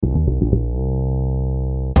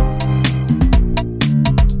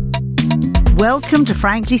Welcome to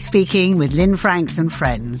Frankly Speaking with Lynn Franks and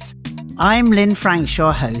Friends. I'm Lynn Franks,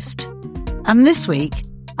 your host. And this week,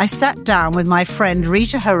 I sat down with my friend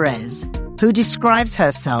Rita Jerez, who describes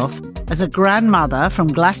herself as a grandmother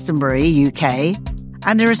from Glastonbury, UK,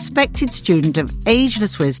 and a respected student of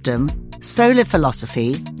ageless wisdom, solar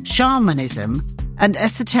philosophy, shamanism, and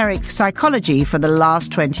esoteric psychology for the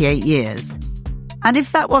last 28 years. And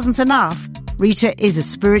if that wasn't enough, Rita is a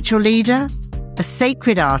spiritual leader, a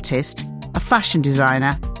sacred artist, a fashion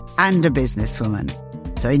designer, and a businesswoman.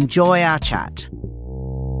 So enjoy our chat.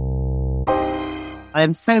 I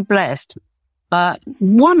am so blessed. A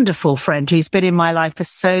wonderful friend who's been in my life for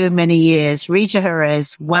so many years. Rita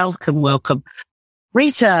Jerez, welcome, welcome.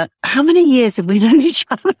 Rita, how many years have we known each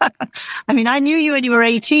other? I mean, I knew you when you were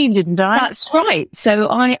 18, didn't I? That's right. So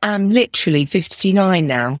I am literally 59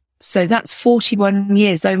 now. So that's 41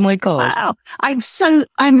 years. Oh my God. Wow.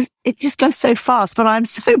 It just goes so fast, but I'm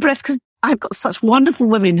so blessed because I've got such wonderful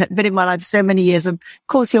women that have been in my life for so many years. And of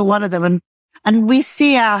course, you're one of them. And we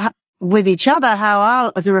see with each other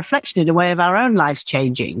how as a reflection in a way of our own lives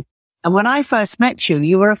changing. And when I first met you,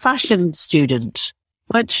 you were a fashion student,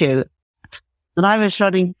 weren't you? And I was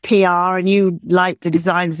running PR and you liked the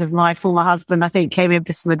designs of my former husband, I think came in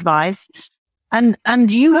for some advice.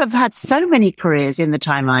 And you have had so many careers in the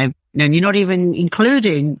time I've known you, not even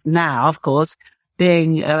including now, of course,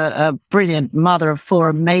 being a brilliant mother of 4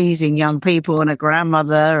 amazing young people and a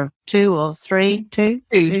grandmother of 2 or 3, two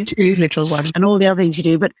little ones. And all the other things you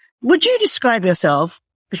do. But would you describe yourself,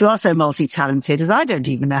 because you are so multi-talented, as I don't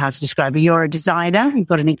even know how to describe you. You're a designer. You've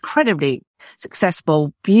got an incredibly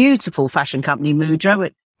successful, beautiful fashion company,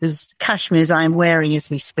 Mudra, there's cashmeres I am wearing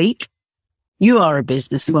as we speak. You are a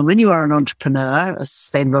businesswoman. You are an entrepreneur, a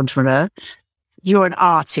sustainable entrepreneur. You're an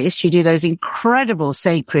artist. You do those incredible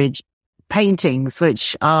sacred paintings,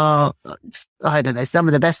 which are, I don't know, some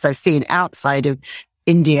of the best I've seen outside of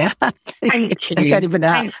India. Thank you. I don't even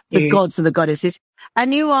know the gods and the goddesses.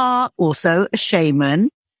 And you are also a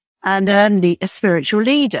shaman and a spiritual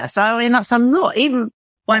leader. So, I mean, that's a lot. Even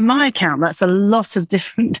by my account, that's a lot of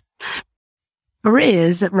different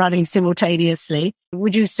careers running simultaneously.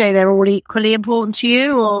 Would you say they're all equally important to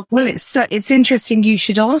you? Or? Well, it's interesting you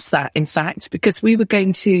should ask that, in fact, because we were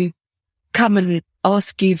going to come and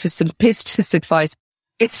ask you for some business advice.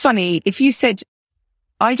 It's funny, if you said,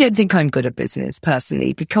 I don't think I'm good at business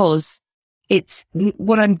personally, because it's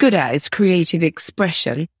what I'm good at is creative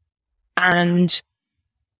expression. And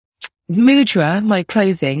Mudra, my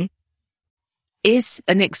clothing, is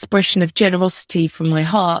an expression of generosity from my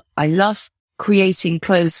heart. I love creating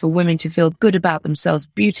clothes for women to feel good about themselves,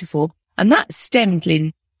 beautiful. And that stemmed,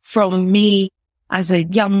 Lynn, from me as a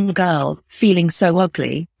young girl feeling so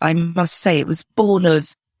ugly. I must say it was born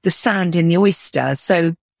of the sand in the oyster.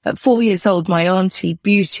 So at 4 years old, my auntie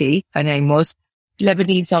Beauty, her name was,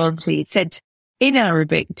 Lebanese auntie, said in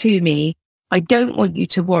Arabic to me, I don't want you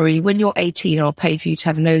to worry. When you're 18, I'll pay for you to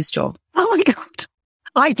have a nose job. Oh my God.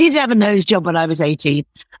 I did have a nose job when I was 18.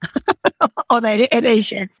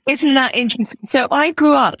 Isn't that interesting? So I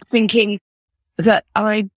grew up thinking that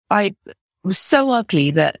I was so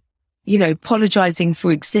ugly that, you know, apologizing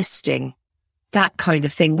for existing, that kind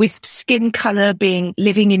of thing, with skin color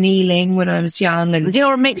living in Ealing when I was young. And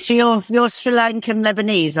you're a mixture, you're Sri Lankan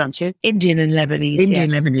Lebanese, aren't you? Indian and Lebanese.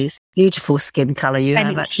 Lebanese. Beautiful skin color you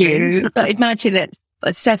have, actually. But imagine it.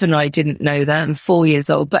 At 7, I didn't know that, and 4 years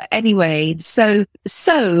old. But anyway, so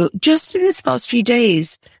just in this past few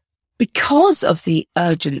days, because of the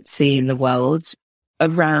urgency in the world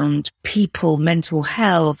around people, mental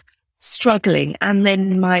health, struggling, and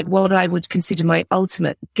then what I would consider my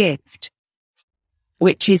ultimate gift,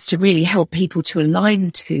 which is to really help people to align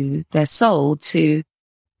to their soul, to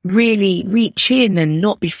really reach in and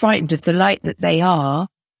not be frightened of the light that they are.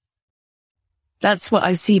 That's what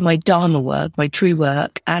I see my Dharma work, my true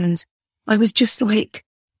work. And I was just like,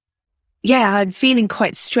 yeah, I'm feeling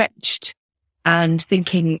quite stretched and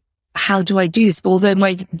thinking, how do I do this? But although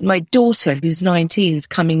my daughter, who's 19, is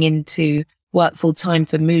coming in to work full time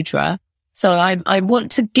for Mudra. So I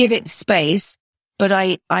want to give it space, but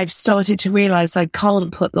I've started to realize I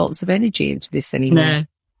can't put lots of energy into this anymore. No.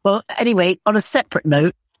 Well, anyway, on a separate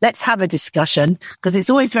note, let's have a discussion, because it's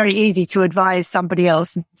always very easy to advise somebody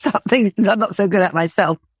else about things I'm not so good at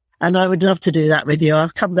myself. And I would love to do that with you. I'll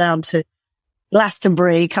come down to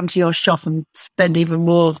Glastonbury, come to your shop and spend even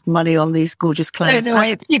more money on these gorgeous clothes. No,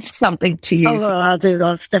 I give something to you. Oh, well, I'll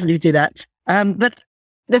definitely do that. But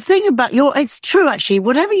the thing about it's true, actually,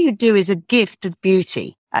 whatever you do is a gift of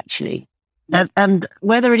beauty, actually. And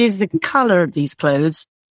whether it is the color of these clothes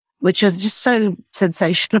which was just so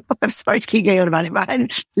sensational. I'm sorry to keep going on about it, but I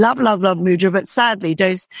love Mudra, but sadly,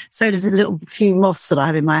 so does a little few moths that I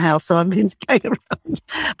have in my house. So I'm going around,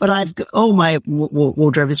 but I've got all my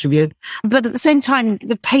wardrobe is reviewed. But at the same time,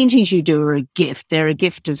 the paintings you do are a gift. They're a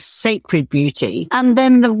gift of sacred beauty. And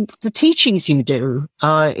then the teachings you do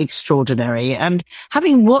are extraordinary. And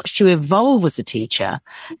having watched you evolve as a teacher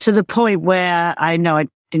to the point where I know I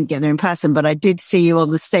didn't get there in person, but I did see you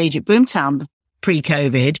on the stage at Boomtown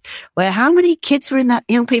pre-COVID, where how many kids were in that,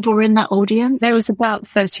 young people were in that audience? There was about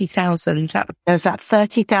 30,000. There was about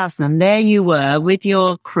 30,000. And there you were with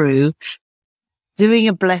your crew doing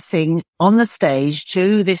a blessing on the stage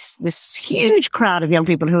to this huge crowd of young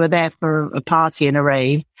people who were there for a party and a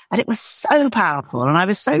rave. And it was so powerful. And I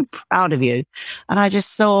was so proud of you. And I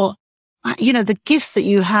just thought, the gifts that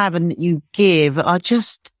you have and that you give are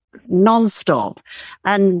just non-stop.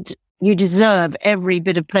 And you deserve every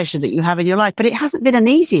bit of pleasure that you have in your life, but it hasn't been an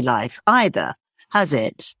easy life either, has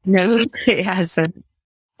it? No, it hasn't.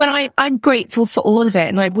 But I'm grateful for all of it,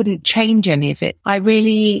 and I wouldn't change any of it.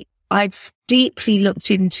 I've deeply looked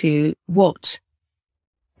into what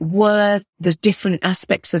were the different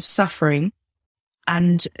aspects of suffering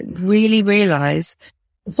and really realize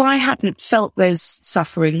if I hadn't felt those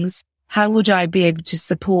sufferings, how would I be able to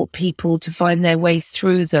support people to find their way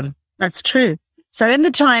through them? That's true. So in the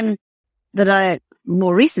time that I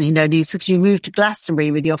more recently known you, because you moved to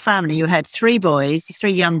Glastonbury with your family. You had three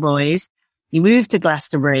young boys. You moved to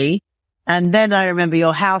Glastonbury. And then I remember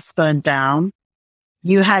your house burned down.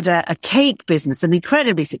 You had a cake business, an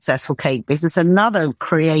incredibly successful cake business, another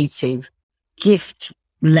creative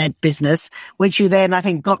gift-led business, which you then, I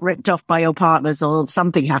think, got ripped off by your partners or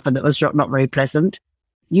something happened that was not very pleasant.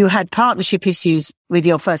 You had partnership issues with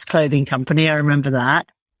your first clothing company. I remember that.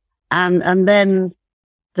 And then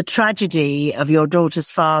the tragedy of your daughter's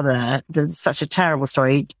father, such a terrible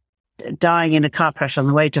story, dying in a car crash on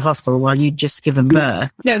the way to hospital while you'd just given birth.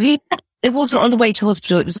 No, it wasn't on the way to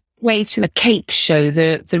hospital. It was on the way to a cake show,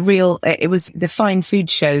 it was the fine food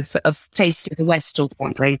show of Taste of the West or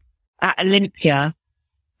something at Olympia.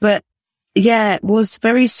 But yeah, it was a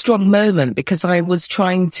very strong moment because I was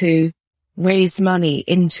trying to raise money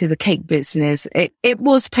into the cake business. It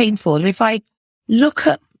was painful. And if I look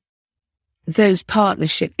at those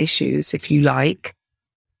partnership issues, if you like,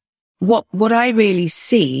 what I really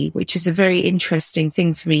see, which is a very interesting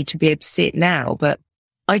thing for me to be able to see it now, but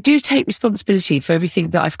I do take responsibility for everything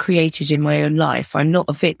that I've created in my own life. I'm not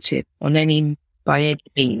a victim by any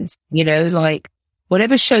means,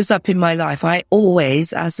 whatever shows up in my life, I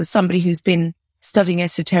always, as somebody who's been studying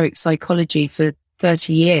esoteric psychology for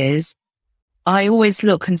 30 years, I always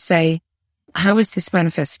look and say, how is this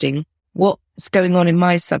manifesting? What's going on in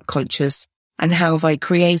my subconscious? And how have I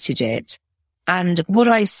created it? And what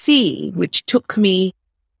I see, which took me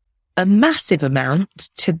a massive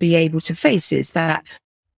amount to be able to face, is that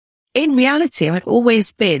in reality, I've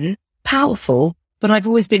always been powerful, but I've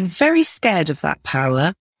always been very scared of that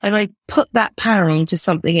power. And I put that power onto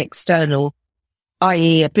something external,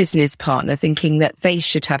 i.e. a business partner, thinking that they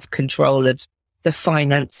should have control of the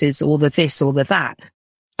finances or the this or the that.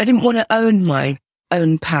 I didn't want to own my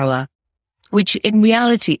own power, which in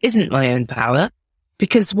reality isn't my own power,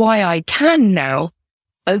 because why I can now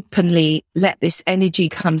openly let this energy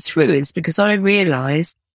come through is because I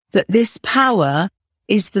realize that this power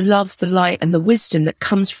is the love, the light, and the wisdom that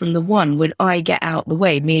comes from the one when I get out the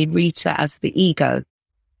way, me and Rita as the ego.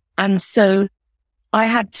 And so I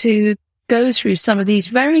had to go through some of these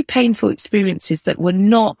very painful experiences that were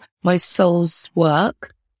not my soul's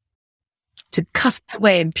work to cut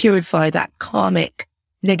away and purify that karmic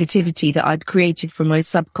negativity that I'd created from my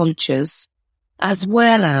subconscious, as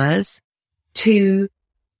well as to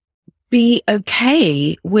be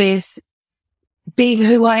okay with being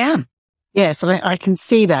who I am. Yes, I can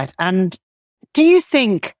see that. And do you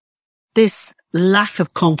think this lack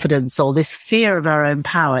of confidence or this fear of our own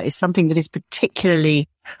power is something that is particularly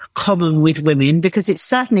common with women? Because it's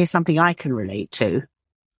certainly something I can relate to.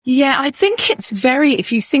 Yeah, I think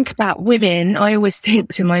if you think about women, I always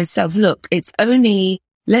think to myself, look, it's only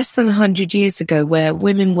less than 100 years ago where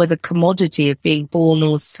women were the commodity of being born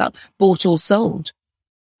or bought or sold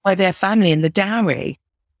by their family and the dowry,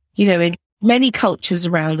 in many cultures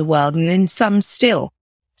around the world and in some still.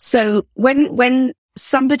 So when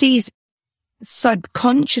somebody's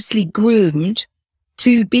subconsciously groomed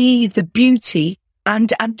to be the beauty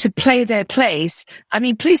and to play their place, I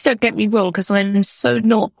mean, please don't get me wrong, because I'm so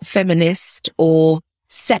not feminist or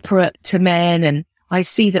separate to men, and I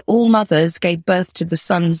see that all mothers gave birth to the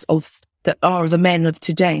sons that are the men of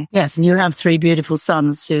today. Yes, and you have three beautiful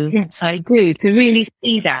sons who... Yes, I do, to really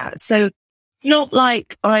see that. So not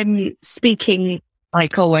like I'm speaking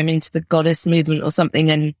like, oh, I'm into the goddess movement or something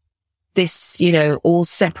and this, all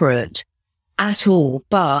separate at all.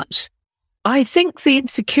 But I think the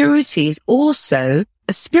insecurity is also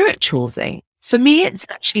a spiritual thing. For me, it's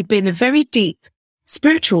actually been a very deep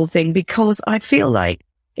spiritual thing because I feel like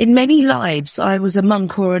in many lives, I was a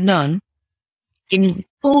monk or a nun in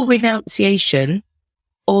full renunciation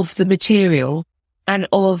of the material and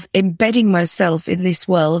of embedding myself in this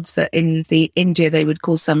world that in the India they would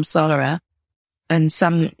call samsara and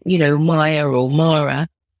some, Maya or Mara.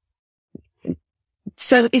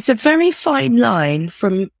 So it's a very fine line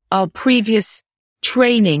from our previous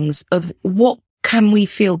trainings of what can we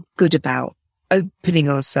feel good about opening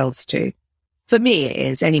ourselves to. For me, it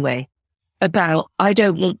is anyway, about I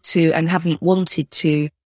don't want to and haven't wanted to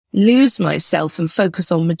lose myself and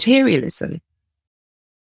focus on materialism.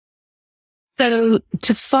 So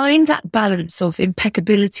to find that balance of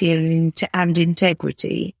impeccability and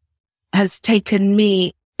integrity has taken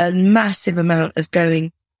me a massive amount of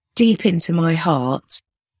going deep into my heart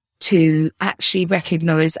to actually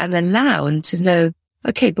recognize and allow and to know,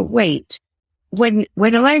 okay, but wait, when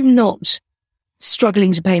I'm not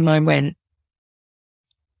struggling to pay my rent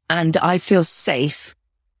and I feel safe,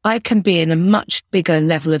 I can be in a much bigger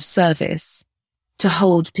level of service to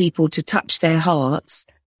hold people, to touch their hearts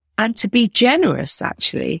and to be generous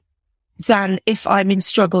actually than if I'm in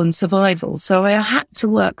struggle and survival. So I had to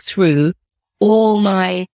work through all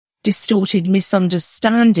my distorted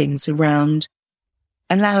misunderstandings around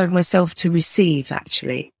allowing myself to receive,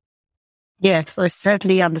 actually. Yes, I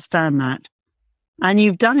certainly understand that. And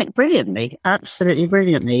you've done it brilliantly, absolutely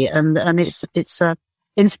brilliantly. And it's a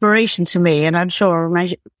inspiration to me, and I'm sure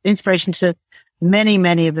inspiration to many,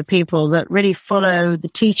 many of the people that really follow the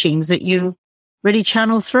teachings that you really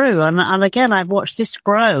channel through. And again, I've watched this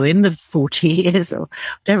grow in the 40 years or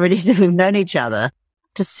whatever it is that we've known each other,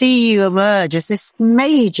 to see you emerge as this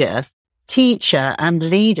major teacher and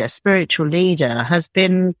leader, spiritual leader, has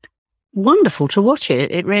been wonderful to watch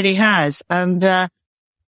it. It really has. And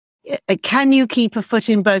can you keep a foot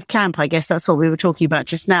in both camp? I guess that's what we were talking about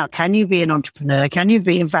just now. Can you be an entrepreneur? Can you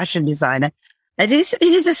be a fashion designer? It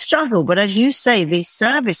is a struggle, but as you say, the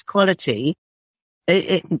service quality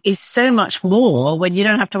it is so much more when you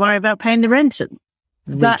don't have to worry about paying the rent at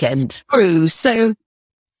the weekend. That's true. So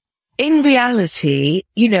in reality,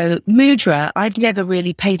 Mudra, I've never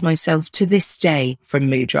really paid myself to this day from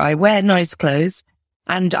Mudra. I wear nice clothes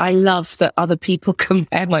and I love that other people can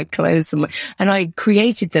wear my clothes and I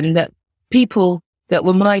created them that people that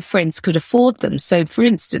were my friends could afford them. So for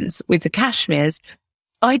instance, with the cashmeres,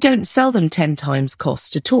 I don't sell them 10 times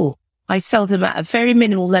cost at all. I sell them at a very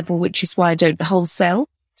minimal level, which is why I don't wholesale,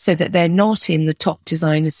 so that they're not in the top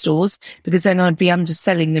designer stores, because then I'd be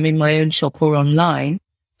underselling them in my own shop or online.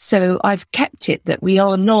 So I've kept it that we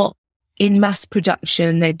are not in mass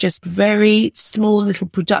production. They're just very small little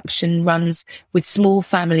production runs with small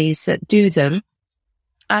families that do them.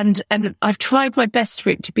 And I've tried my best for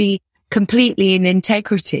it to be completely in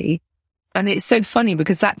integrity. And it's so funny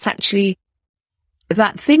because that's actually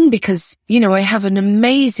that thing, because, I have an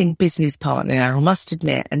amazing business partner, I must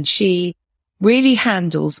admit, and she really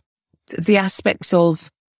handles the aspects of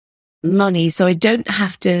money. So I don't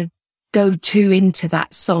have to go too into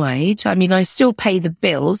that side. I mean, I still pay the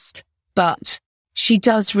bills, but she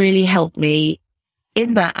does really help me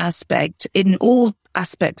in that aspect, in all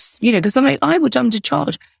aspects, because I would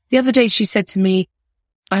undercharge. The other day she said to me,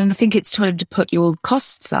 I think it's time to put your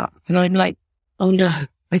costs up. And I'm like, oh no.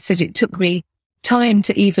 I said, it took me time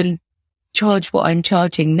to even charge what I'm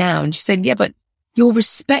charging now. And she said, yeah, but you're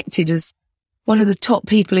respected as one of the top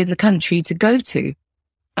people in the country to go to,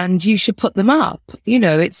 and you should put them up.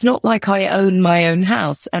 It's not like I own my own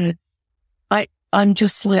house. And I'm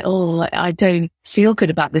just like, I don't feel good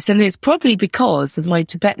about this. And it's probably because of my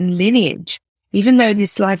Tibetan lineage. Even though in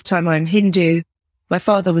this lifetime I'm Hindu, my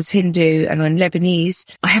father was Hindu and I'm Lebanese,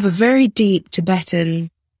 I have a very deep Tibetan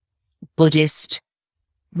Buddhist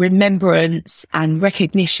remembrance and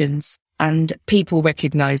recognitions and people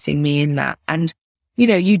recognizing me in that. And,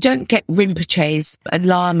 you don't get Rinpoches and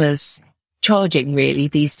Lamas charging really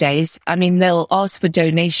these days. I mean, they'll ask for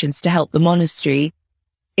donations to help the monastery.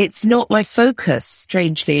 It's not my focus,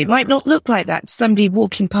 strangely. It might not look like that to somebody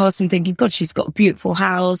walking past and thinking, God, she's got a beautiful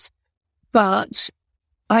house. But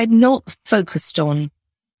I'm not focused on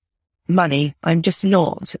money. I'm just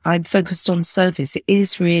not. I'm focused on service. It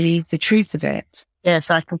is really the truth of it. Yes,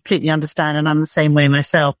 I completely understand. And I'm the same way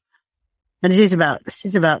myself. And this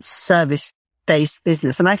is about service-based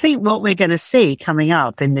business. And I think what we're going to see coming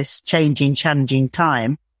up in this changing, challenging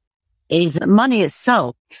time is that money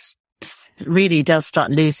itself really does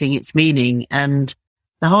start losing its meaning, and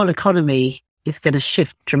the whole economy is going to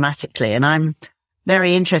shift dramatically. And I'm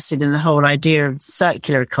very interested in the whole idea of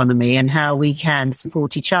circular economy and how we can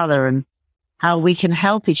support each other and how we can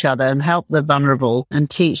help each other and help the vulnerable and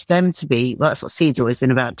teach them to be, well, that's what Seed's always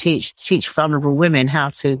been about, teach vulnerable women how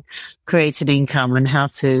to create an income and how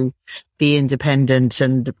to be independent,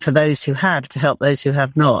 and for those who have, to help those who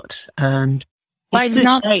have not. And I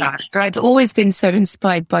love that. I've always been so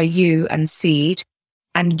inspired by you and Seed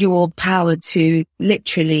and your power to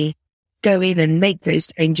literally go in and make those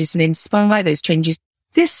changes and inspire those changes.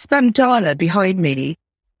 This mandala behind me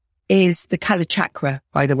is the Kala Chakra,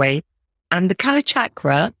 by the way. And the Kala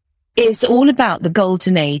Chakra is all about the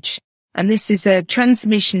golden age. And this is a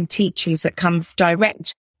transmission teachings that come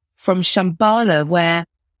direct from Shambhala, where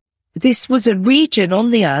this was a region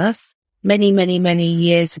on the earth many, many, many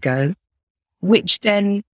years ago, which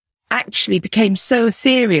then actually became so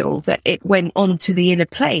ethereal that it went on to the inner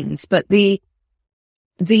planes. But the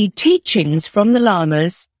teachings from the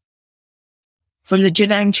Lamas, from the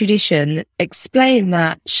Jnana tradition, explain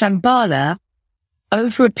that Shambhala,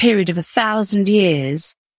 over a period of 1,000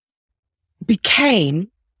 years, became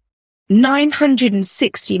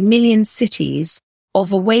 960 million cities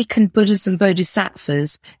of awakened Buddhas and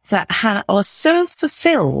Bodhisattvas that are so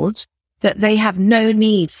fulfilled that they have no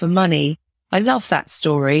need for money. I love that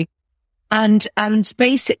story. And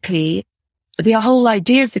basically, the whole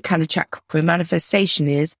idea of the Kala Chakra manifestation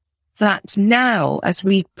is that now, as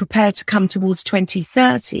we prepare to come towards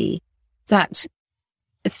 2030, that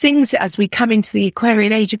things as we come into the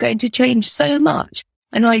Aquarian age are going to change so much.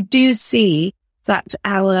 And I do see that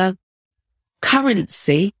our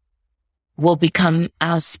currency will become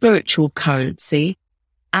our spiritual currency,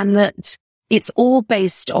 and that it's all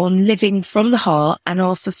based on living from the heart and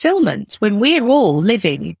our fulfillment. When we're all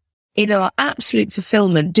living in our absolute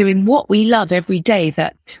fulfillment, doing what we love every day,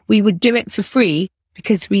 that we would do it for free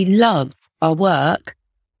because we love our work,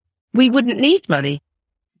 we wouldn't need money.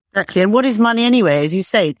 Exactly. And what is money anyway? As you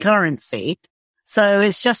say, currency. So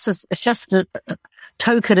it's just a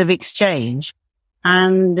token of exchange,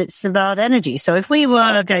 and it's about energy. So if we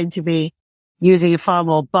were going to be using a far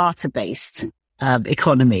more barter-based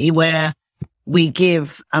economy, where we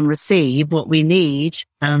give and receive what we need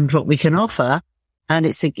and what we can offer, and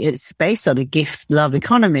it's based on a gift love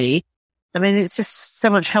economy, I mean, it's just so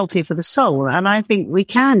much healthier for the soul. And I think we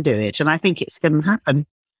can do it, and I think it's going to happen.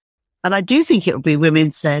 And I do think it will be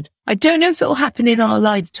women's-led. I don't know if it will happen in our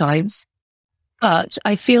lifetimes, but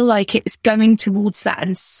I feel like it's going towards that,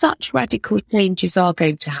 and such radical changes are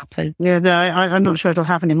going to happen. Yeah, no, I'm not sure it'll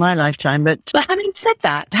happen in my lifetime, but having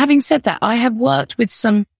said that, I have worked with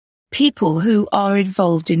some people who are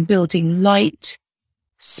involved in building light,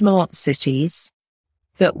 smart cities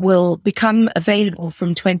that will become available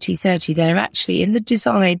from 2030. They're actually in the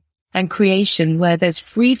design and creation where there's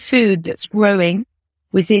free food that's growing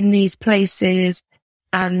within these places,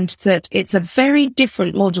 and that it's a very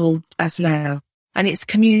different model as now, and it's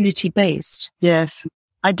community based. Yes,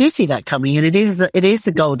 I do see that coming, and it is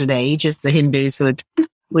the golden age, as the Hindus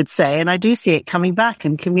would say, and I do see it coming back,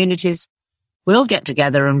 and communities will get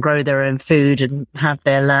together and grow their own food and have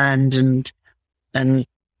their land, and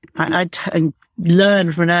I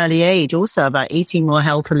learn from an early age also about eating more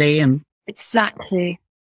healthily. And exactly.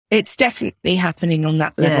 It's definitely happening on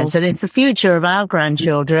that level. Yes, and it's the future of our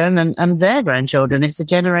grandchildren and their grandchildren. It's the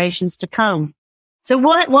generations to come. So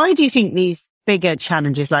why do you think these bigger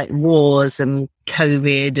challenges like wars and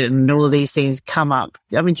COVID and all these things come up?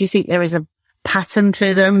 I mean, do you think there is a pattern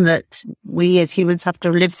to them that we as humans have to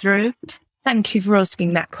live through? Thank you for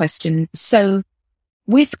asking that question. So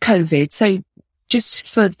with COVID, just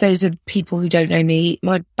for those of people who don't know me,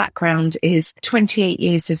 my background is 28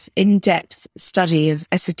 years of in-depth study of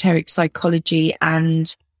esoteric psychology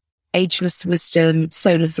and ageless wisdom,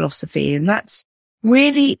 solar philosophy. And that's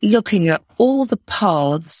really looking at all the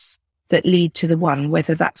paths that lead to the one,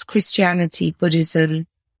 whether that's Christianity, Buddhism,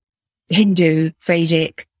 Hindu,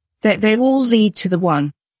 Vedic, they all lead to the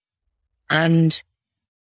one. And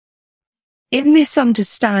in this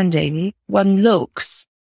understanding, one looks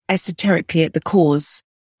esoterically at the cause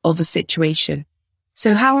of a situation.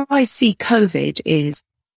 So how I see COVID is,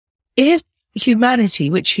 if humanity,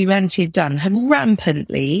 which humanity had done, had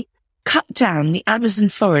rampantly cut down the Amazon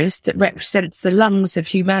forest that represents the lungs of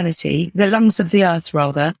humanity, the lungs of the earth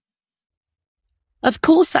rather, of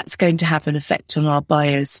course that's going to have an effect on our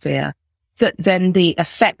biosphere. That then the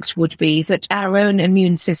effect would be that our own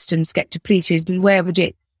immune systems get depleted, and where would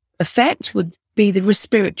it affect? Would be the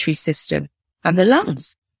respiratory system and the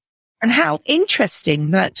lungs. And how interesting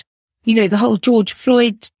that the whole George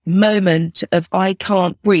Floyd moment of I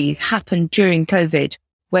can't breathe happened during COVID,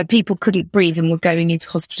 where people couldn't breathe and were going into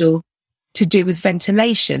hospital to do with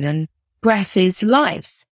ventilation, and breath is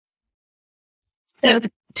life. So,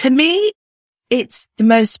 to me, it's the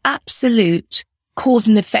most absolute cause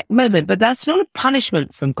and effect moment, but that's not a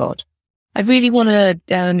punishment from God. I really want to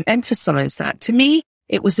emphasize that. To me,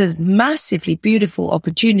 it was a massively beautiful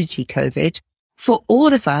opportunity, COVID, for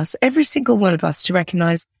all of us, every single one of us, to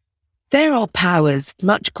recognize there are powers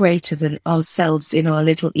much greater than ourselves in our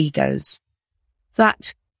little egos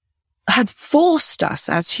that have forced us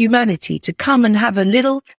as humanity to come and have a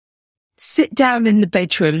little sit down in the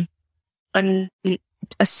bedroom and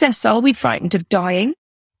assess, are we frightened of dying?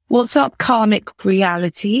 What's our karmic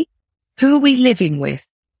reality? Who are we living with?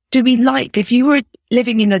 Do we like, if you were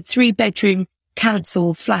living in a 3-bedroom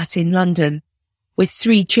council flat in London with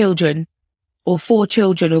 3 children or 4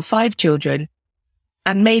 children or 5 children,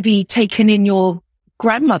 and maybe taken in your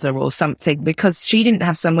grandmother or something because she didn't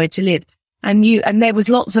have somewhere to live, and there was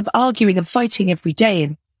lots of arguing and fighting every day,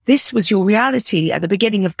 and this was your reality at the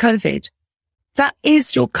beginning of COVID, that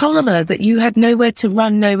is your karma, that you had nowhere to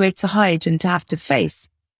run, nowhere to hide, and to have to face.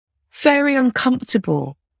 Very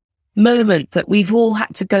uncomfortable moment that we've all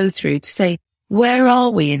had to go through to say, where are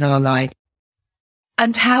we in our life?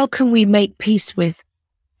 And how can we make peace with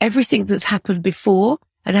everything that's happened before?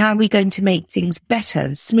 And how are we going to make things better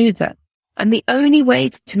and smoother? And the only way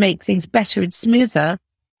to make things better and smoother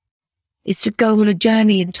is to go on a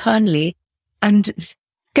journey internally and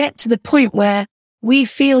get to the point where we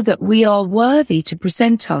feel that we are worthy to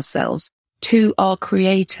present ourselves to our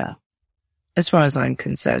Creator. As far as I'm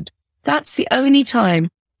concerned, that's the only time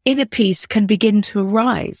inner peace can begin to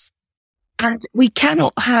arise. And we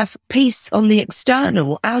cannot have peace on the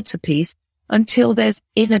external, outer peace, until there's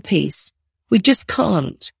inner peace. We just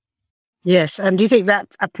can't. Yes. And do you think that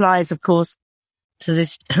applies, of course, to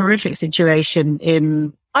this horrific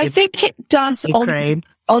situation I think it does Ukraine?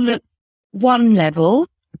 on one level,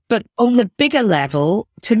 but on the bigger level,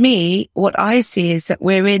 to me, what I see is that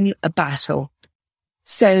we're in a battle.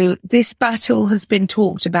 So this battle has been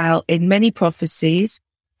talked about in many prophecies,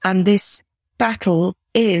 and this battle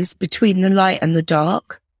is between the light and the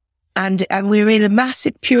dark. And we're in a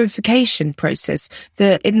massive purification process.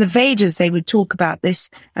 In the Vedas, they would talk about this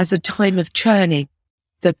as a time of churning,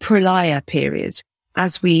 the Pralaya period,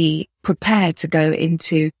 as we prepare to go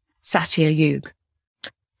into Satya Yuga.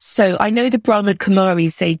 So I know the Brahma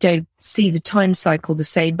Kumaris, they don't see the time cycle the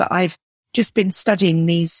same, but I've just been studying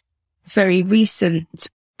these very recent,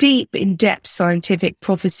 deep, in-depth scientific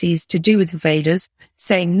prophecies to do with the Vedas,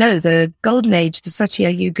 saying, no, the golden age, the Satya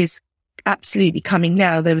Yuga, is absolutely coming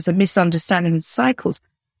now. There was a misunderstanding of cycles.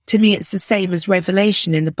 To me, it's the same as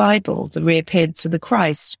Revelation in the Bible, the reappearance of the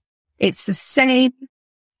Christ. It's the same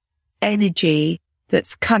energy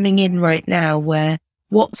that's coming in right now, where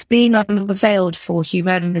what's being unveiled for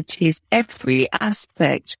humanity is every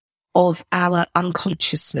aspect of our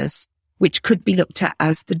unconsciousness, which could be looked at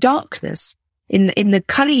as the darkness. In the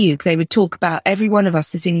Kali Yuga, they would talk about every one of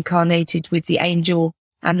us is incarnated with the angel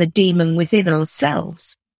and the demon within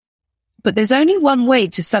ourselves. But there's only one way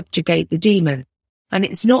to subjugate the demon, and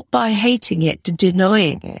it's not by hating it, to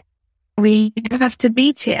denying it. We have to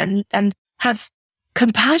meet it and have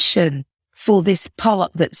compassion for this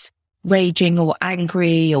part that's raging or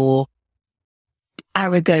angry or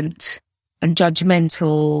arrogant and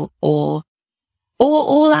judgmental, or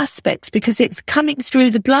all aspects, because it's coming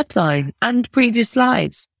through the bloodline and previous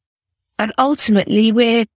lives. And ultimately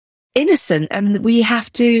we're innocent, and we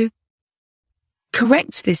have to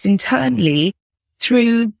correct this internally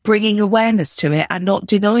through bringing awareness to it and not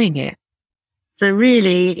denying it. So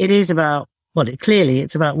really it is about,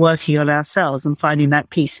 it's about working on ourselves and finding that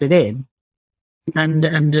peace within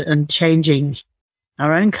and changing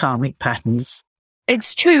our own karmic patterns.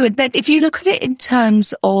 It's true. And then if you look at it in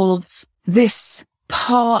terms of this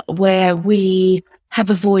part where we have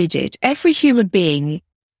avoided, every human being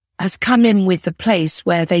has come in with a place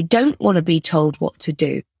where they don't want to be told what to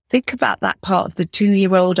do. Think about that part of the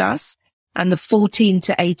 2-year-old us and the 14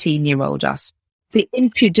 to 18-year-old us. The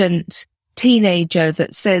impudent teenager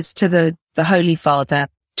that says to the Holy Father,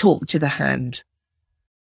 talk to the hand.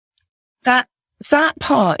 That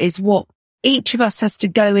part is what each of us has to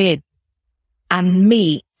go in and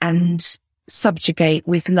meet and subjugate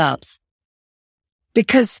with love.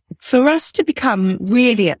 Because for us to become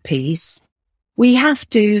really at peace, we have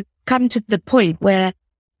to come to the point where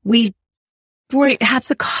we have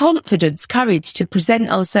the confidence, courage to present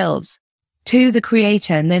ourselves to the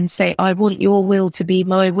Creator and then say, I want your will to be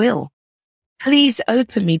my will. Please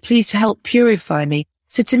open me. Please help purify me.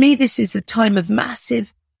 So to me, this is a time of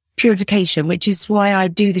massive purification, which is why I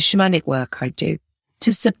do the shamanic work I do,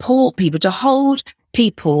 to support people, to hold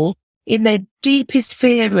people in their deepest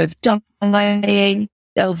fear of dying,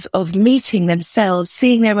 of meeting themselves,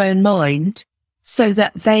 seeing their own mind, so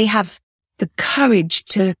that they have the courage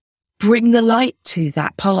to bring the light to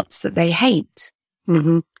that parts that they hate.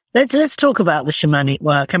 Mm-hmm. Let's talk about the shamanic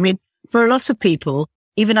work. I mean, for a lot of people,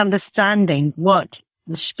 even understanding what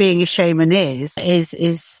being a shaman is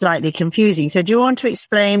slightly confusing. So do you want to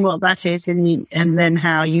explain what that is and then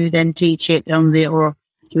how you then teach it or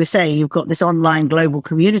you were saying you've got this online global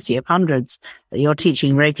community of hundreds that you're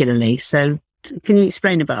teaching regularly. So can you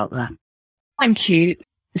explain about that? Thank you.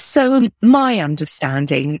 So my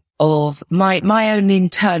understanding of my own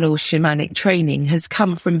internal shamanic training has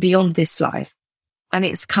come from beyond this life, and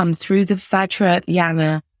it's come through the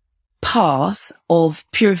Vajrayana path of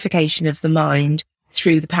purification of the mind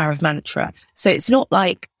through the power of mantra. So it's not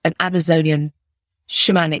like an Amazonian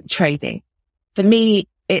shamanic training. For me,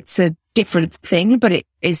 it's a different thing, but it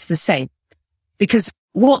is the same. Because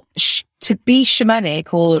to be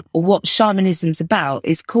shamanic or what shamanism's about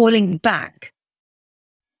is calling back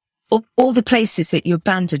all the places that you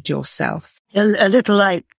abandoned yourself. A little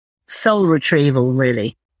like soul retrieval,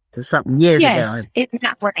 really. Something years ago. Yes, in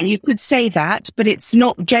that way. You could say that, but it's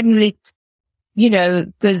not generally,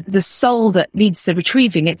 the soul that needs the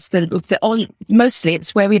retrieving. It's mostly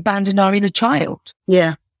it's where we abandon our inner child.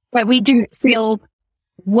 Yeah. Where we didn't feel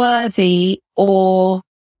worthy, or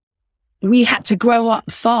we had to grow up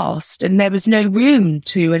fast and there was no room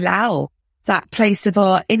to allow that place of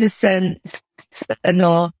our innocence and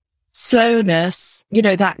our slowness,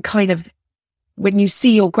 that kind of, when you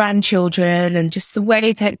see your grandchildren and just the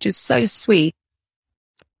way they're just so sweet,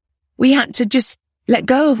 we had to just let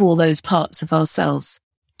go of all those parts of ourselves,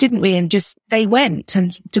 didn't we? And just, they went,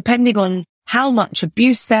 and depending on how much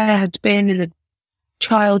abuse there had been in the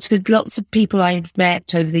childhood, lots of people I've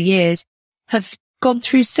met over the years have gone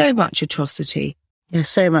through so much atrocity. Yeah,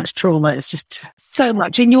 so much trauma. It's just so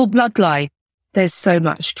much in your bloodline. There's so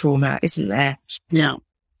much trauma, isn't there? Yeah.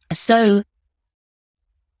 So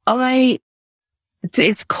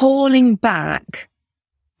it's calling back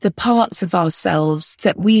the parts of ourselves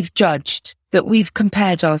that we've judged, that we've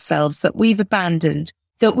compared ourselves, that we've abandoned,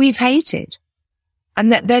 that we've hated.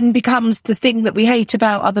 And that then becomes the thing that we hate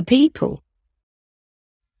about other people.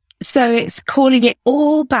 So it's calling it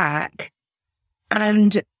all back,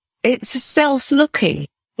 and it's self-looking.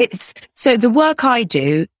 So the work I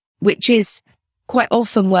do, which is quite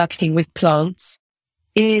often working with plants,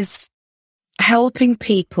 is helping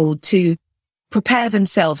people to prepare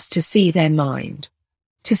themselves to see their mind,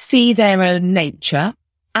 to see their own nature,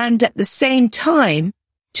 and at the same time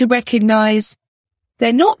to recognize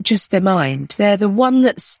they're not just their mind, they're the one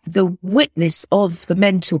that's the witness of the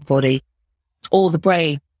mental body or the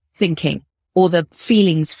brain thinking or the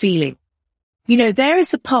feelings feeling. There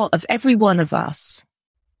is a part of every one of us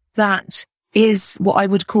that is what I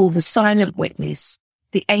would call the silent witness,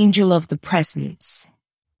 the angel of the presence,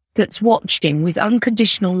 that's watching with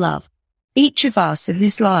unconditional love. Each of us in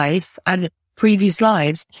this life and previous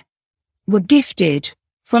lives were gifted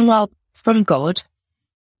from God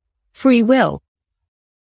free will.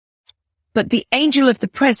 But the angel of the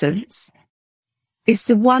presence is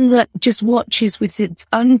the one that just watches with its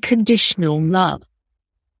unconditional love,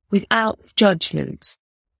 without judgment,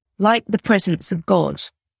 like the presence of God.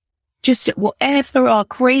 Just at whatever our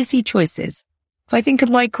crazy choices. If I think of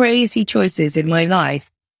my crazy choices in my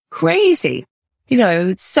life, crazy,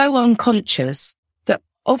 so unconscious that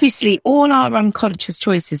obviously all our unconscious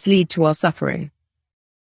choices lead to our suffering.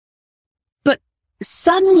 But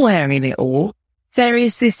somewhere in it all, there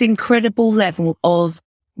is this incredible level of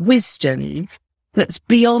wisdom that's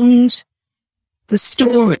beyond the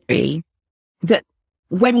story, that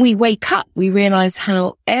when we wake up, we realize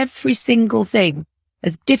how every single thing,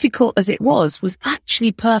 as difficult as it was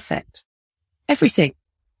actually perfect. Everything.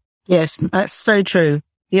 Yes, that's so true.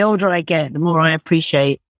 The older I get, the more I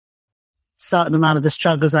appreciate certain amount of the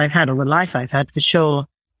struggles I've had, or the life I've had, for sure.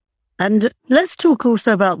 And let's talk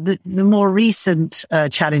also about the more recent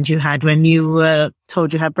challenge you had when you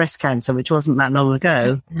told you had breast cancer, which wasn't that long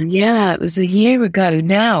ago. Yeah, it was a year ago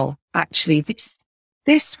now, actually.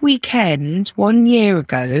 This weekend, 1 year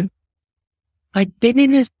ago, I'd been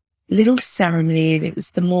in a little ceremony, and it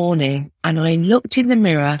was the morning, and I looked in the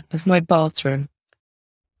mirror of my bathroom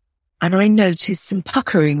and I noticed some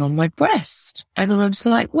puckering on my breast. And I was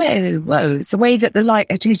like, whoa. It's the way that the light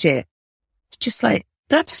had hit it. Just like,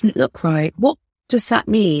 that doesn't look right. What does that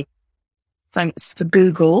mean? Thanks for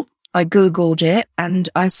Google. I Googled it and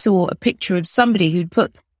I saw a picture of somebody who'd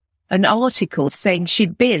put an article saying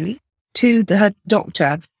she'd been to her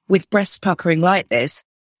doctor with breast puckering like this.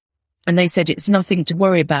 And they said it's nothing to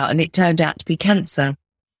worry about. And it turned out to be cancer.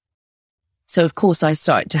 So, of course, I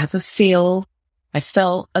started to have a feel. I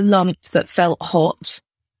felt a lump that felt hot.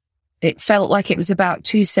 It felt like it was about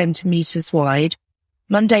 2 centimeters wide.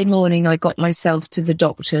 Monday morning, I got myself to the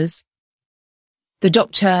doctors. The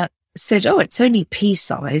doctor said, oh, it's only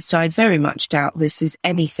pea-sized. I very much doubt this is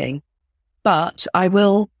anything, but I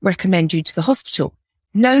will recommend you to the hospital.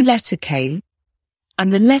 No letter came,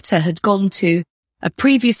 and the letter had gone to a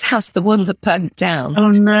previous house, the one that burnt down.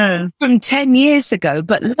 Oh, no. From 10 years ago.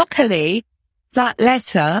 But luckily, that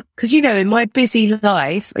letter, because, you know, in my busy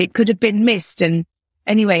life, it could have been missed. And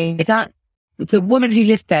anyway, the woman who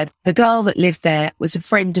lived there, the girl that lived there, was a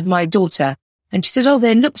friend of my daughter. And she said, oh,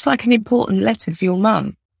 there looks like an important letter for your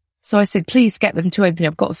mum. So I said, please get them to open it.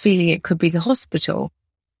 I've got a feeling it could be the hospital.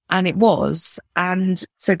 And it was. And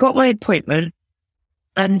so I got my appointment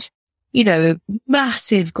and, you know,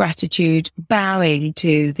 massive gratitude, bowing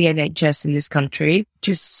to the NHS in this country,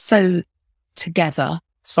 just so together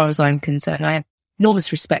as far as I'm concerned. I have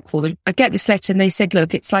enormous respect for them. I get this letter and they said,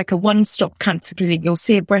 look, it's like a one-stop cancer clinic. You'll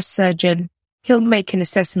see a breast surgeon. He'll make an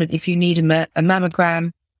assessment if you need a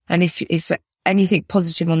mammogram. And if anything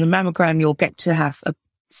positive on the mammogram, you'll get to have a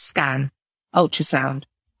scan, ultrasound.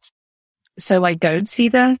 So I go and see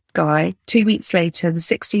the guy 2 weeks later, the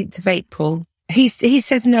 16th of April. He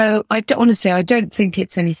says, no, honestly, I don't think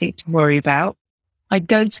it's anything to worry about. I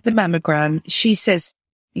go to the mammogram. She says,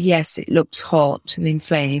 yes, it looks hot and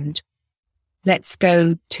inflamed. Let's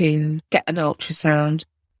go to get an ultrasound.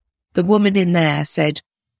 The woman in there said,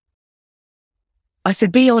 I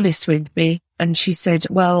said, be honest with me. And she said,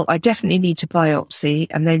 well, I definitely need to biopsy.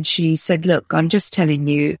 And then she said, look, I'm just telling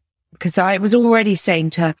you, because I was already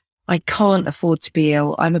saying to her, I can't afford to be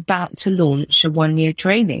ill. I'm about to launch a 1-year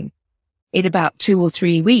training in about 2 or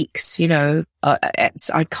 3 weeks. You know,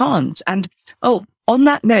 I can't. And, oh, on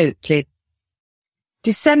that note, Lynn,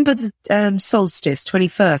 December, solstice,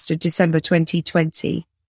 21st of December, 2020,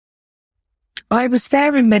 I was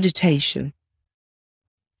there in meditation.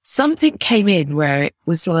 Something came in where it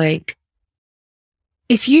was like,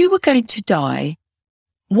 if you were going to die,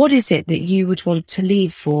 what is it that you would want to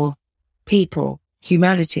leave for people,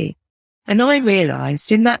 humanity? And I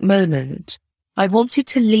realized in that moment, I wanted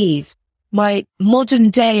to leave my modern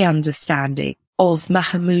day understanding of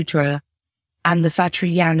Mahamudra and the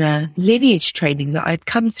Vajrayana lineage training that I'd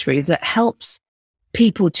come through that helps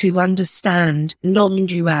people to understand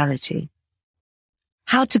non-duality,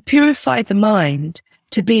 how to purify the mind,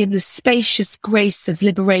 to be in the spacious grace of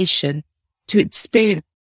liberation, to experience,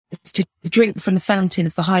 to drink from the fountain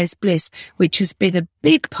of the highest bliss, which has been a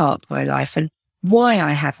big part of my life and why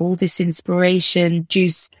I have all this inspiration,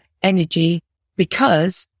 juice, energy,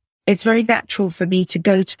 because it's very natural for me to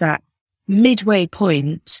go to that midway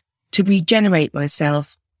point to regenerate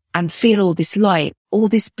myself and feel all this light, all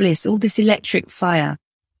this bliss, all this electric fire,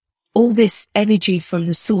 all this energy from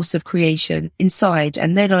the source of creation inside.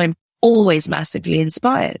 And then I'm always massively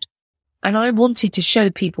inspired. And I wanted to show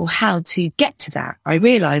people how to get to that. I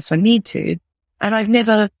realized I need to. And I've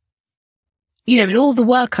never, you know, in all the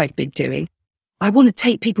work I've been doing, I want to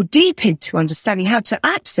take people deep into understanding how to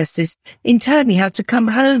access this internally, how to come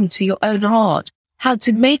home to your own heart, how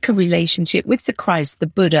to make a relationship with the Christ, the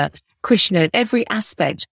Buddha, Krishna, every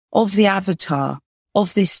aspect of the avatar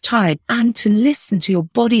of this time, and to listen to your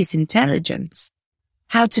body's intelligence,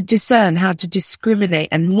 how to discern, how to discriminate,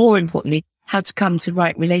 and more importantly, how to come to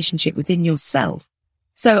right relationship within yourself.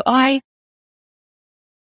 So I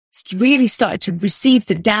really started to receive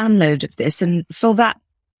the download of this. And for that,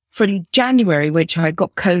 from January, which I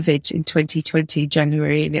got COVID in 2020,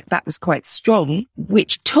 January, and that was quite strong,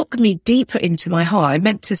 which took me deeper into my heart. I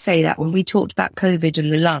meant to say that when we talked about COVID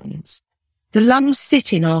and the lungs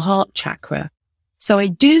sit in our heart chakra. So I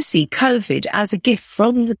do see COVID as a gift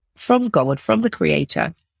from God, from the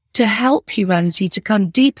Creator, to help humanity to come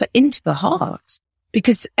deeper into the heart.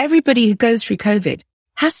 Because everybody who goes through COVID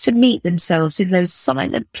has to meet themselves in those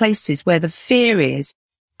silent places where the fear is,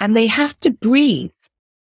 and they have to breathe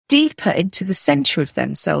deeper into the center of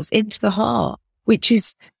themselves, into the heart, which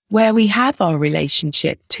is where we have our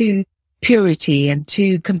relationship to purity and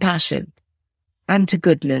to compassion and to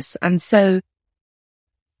goodness. And so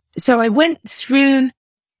I went through,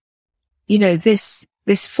 you know, this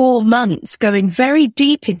 4 months going very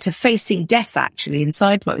deep into facing death actually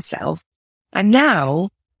inside myself. And now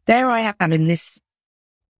there I am in this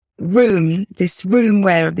room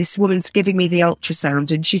where this woman's giving me the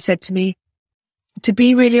ultrasound. And she said to me, to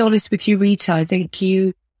be really honest with you, Rita, I think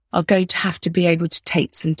you are going to have to be able to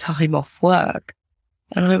take some time off work.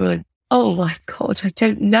 And I went, oh my God, I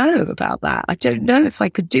don't know about that. I don't know if I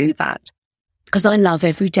could do that, because I love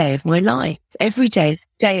every day of my life. Every day is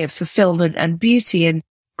a day of fulfillment and beauty and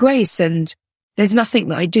grace. And there's nothing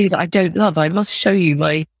that I do that I don't love. I must show you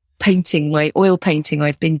my painting, my oil painting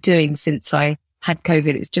I've been doing since I had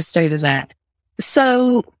COVID. It's just over there.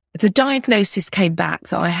 So the diagnosis came back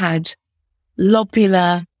that I had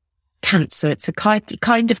lobular cancer. It's a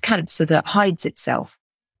kind of cancer that hides itself.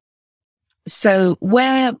 So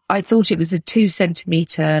where I thought it was a 2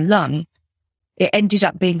 centimetre lump, it ended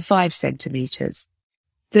up being 5 centimetres.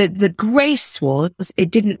 The grace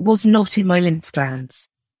was not in my lymph glands.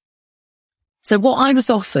 So what I was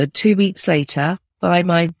offered 2 weeks later by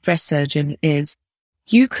my breast surgeon is,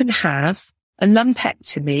 you can have a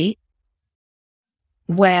lumpectomy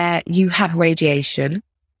where you have radiation,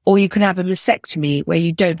 or you can have a mastectomy where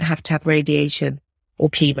you don't have to have radiation or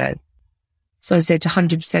chemo. So I said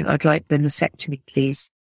 100% I'd like the mastectomy,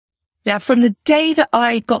 please. Now, from the day that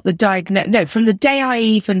I got the from the day I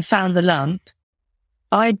even found the lump,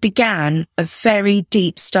 I began a very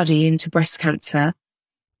deep study into breast cancer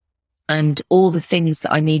and all the things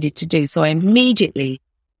that I needed to do. So I immediately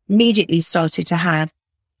started to have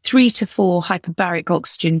 3 to 4 hyperbaric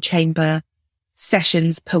oxygen chamber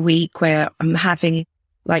sessions per week, where I'm having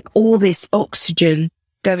like all this oxygen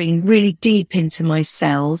going really deep into my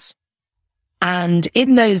cells. And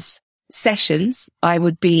in those sessions, I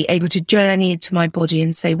would be able to journey into my body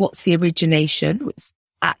and say, what's the origination? Which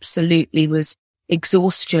absolutely was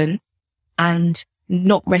exhaustion and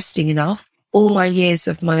not resting enough. All my years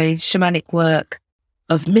of my shamanic work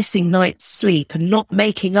of missing nights sleep and not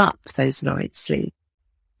making up those nights sleep,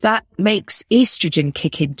 that makes estrogen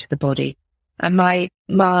kick into the body. And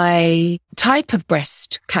my type of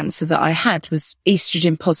breast cancer that I had was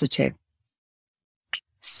estrogen positive.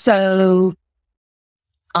 So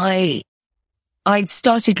I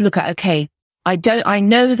started to look at, okay, I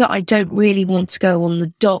know that I don't really want to go on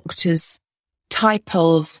the doctor's type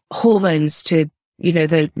of hormones to,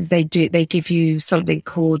 they give you something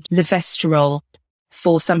called levostrol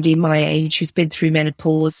for somebody my age who's been through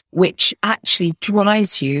menopause, which actually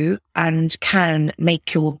dries you and can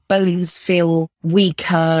make your bones feel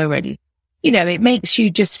weaker. And, it makes you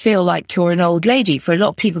just feel like you're an old lady. For a lot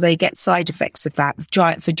of people, they get side effects of that,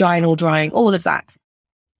 vaginal drying, all of that.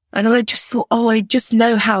 And I just thought, I just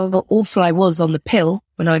know how awful I was on the pill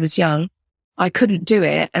when I was young. I couldn't do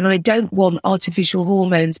it. And I don't want artificial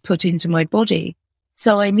hormones put into my body.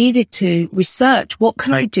 So I needed to research, what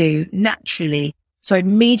can I do naturally? So I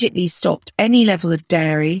immediately stopped any level of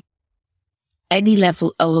dairy, any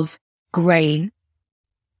level of grain,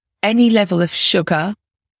 any level of sugar,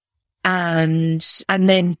 and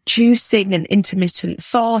then juicing and intermittent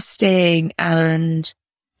fasting and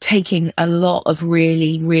taking a lot of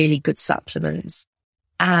really, really good supplements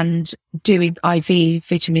and doing IV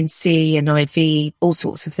vitamin C and IV all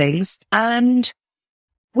sorts of things. And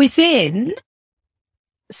within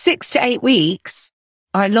 6 to 8 weeks,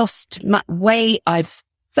 I lost my weight. I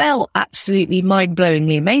felt absolutely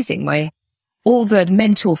mind-blowingly amazing. All the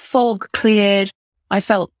mental fog cleared. I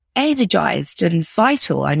felt energized and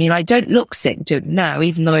vital. I mean, I don't look sick now,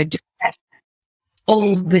 even though I do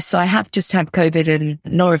all this. I have just had COVID and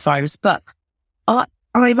norovirus, but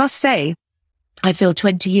I must say, I feel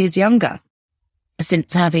 20 years younger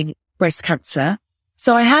since having breast cancer.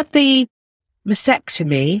 So I had the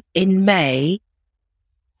mastectomy in May,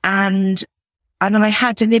 and I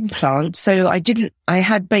had an implant. So I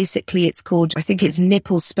had basically, it's called, I think it's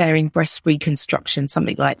nipple sparing breast reconstruction,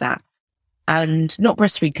 something like that. And not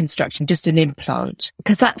breast reconstruction, just an implant,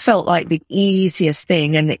 because that felt like the easiest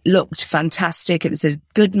thing and it looked fantastic. It was a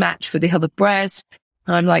good match for the other breast.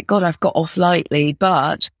 And I'm like, God, I've got off lightly,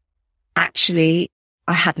 but actually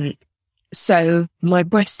I hadn't. So my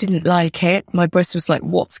breast didn't like it. My breast was like,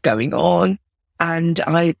 what's going on? And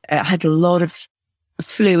I had a lot of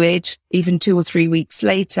fluid, even 2 or 3 weeks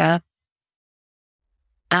later.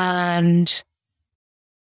 And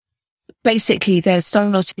basically there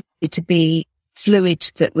started to be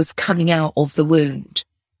fluid that was coming out of the wound.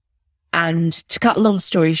 And to cut a long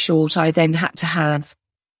story short, I then had to have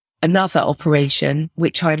another operation,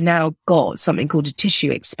 which I've now got something called a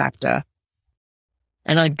tissue expander.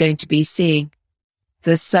 And I'm going to be seeing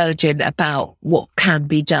the surgeon about what can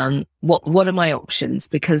be done. What are my options?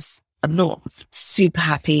 Because I'm not super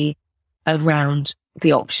happy around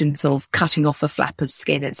the options of cutting off a flap of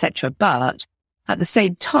skin, etc. But at the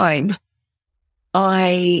same time,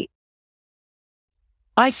 I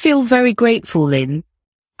feel very grateful, Lynn.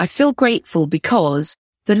 I feel grateful because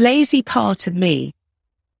the lazy part of me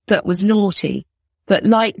that was naughty, that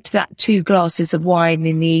liked that 2 glasses of wine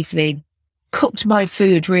in the evening cooked my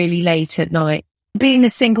food really late at night. Being a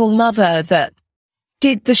single mother that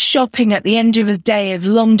did the shopping at the end of a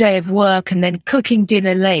long day of work and then cooking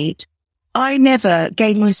dinner late, I never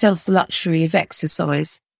gave myself the luxury of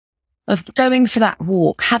exercise, of going for that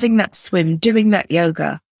walk, having that swim, doing that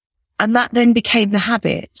yoga. And that then became the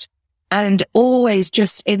habit, and always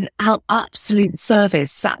just in absolute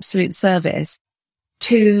service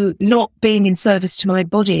to not being in service to my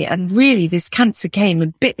body. And really this cancer came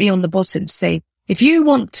and bit me on the bottom to say, if you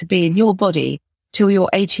want to be in your body till you're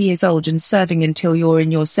 80 years old and serving until you're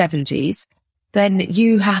in your 70s, then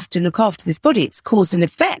you have to look after this body. It's cause and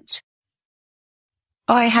effect.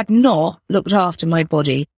 I had not looked after my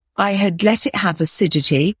body. I had let it have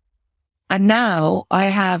acidity. And now I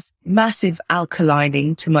have massive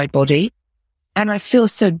alkalining to my body, and I feel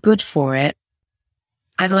so good for it.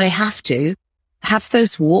 And I have to have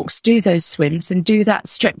those walks, do those swims, and do that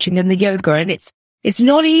stretching and the yoga. And it's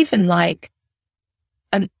not even like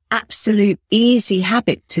an absolute easy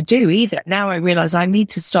habit to do either. Now I realize I need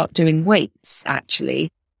to start doing weights actually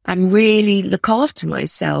and really look after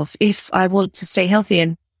myself if I want to stay healthy.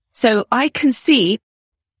 And so I can see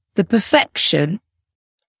the perfection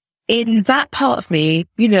in that part of me.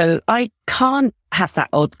 You know, I can't have that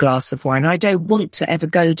odd glass of wine. I don't want to ever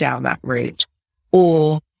go down that route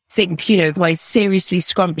or think, you know, my seriously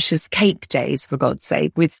scrumptious cake days, for God's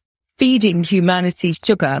sake, with feeding humanity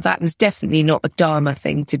sugar. That was definitely not a Dharma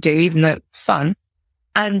thing to do, even though it's fun.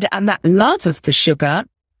 And that love of the sugar,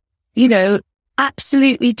 you know,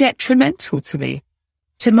 absolutely detrimental to me,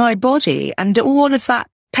 to my body, and all of that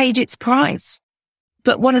paid its price.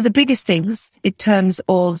 But one of the biggest things in terms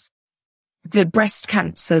of the breast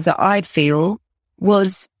cancer that I feel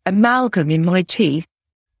was amalgam in my teeth.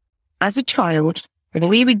 As a child, when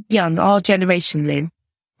we were young, our generation, Lynn,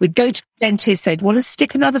 we'd go to the dentist, they'd want to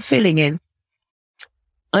stick another filling in.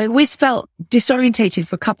 I always felt disorientated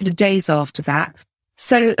for a couple of days after that.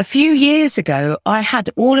 So a few years ago, I had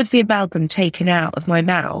all of the amalgam taken out of my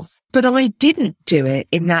mouth, but I didn't do it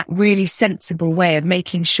in that really sensible way of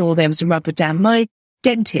making sure there was a rubber dam. My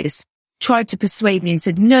dentist tried to persuade me and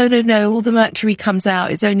said, no, all the mercury comes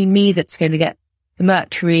out. It's only me that's going to get the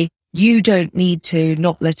mercury. You don't need to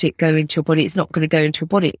not let it go into your body. It's not going to go into your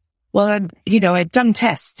body. Well, I'd done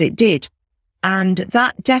tests. It did. And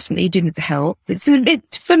that definitely didn't help.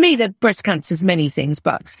 For me, the breast cancer is many things,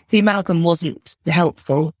 but the amalgam wasn't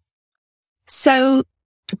helpful. So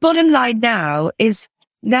the bottom line now is,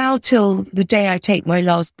 now till the day I take my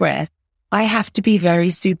last breath, I have to be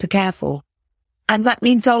very super careful. And that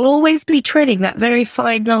means I'll always be treading that very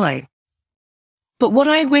fine line. But what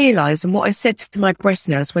I realized, and what I said to my breast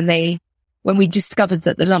nurse when we discovered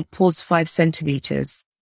that the lump was 5 centimeters,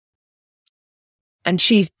 and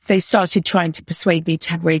they started trying to persuade me to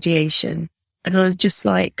have radiation. And I was just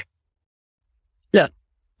like, look,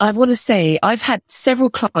 I want to say I've had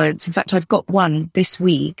several clients. In fact, I've got one this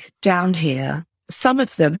week down here. Some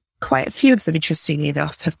of them, quite a few of them, interestingly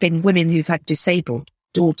enough, have been women who've had disabled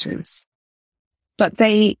daughters. But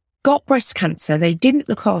they got breast cancer. They didn't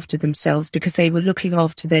look after themselves because they were looking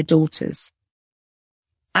after their daughters.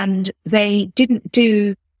 And they didn't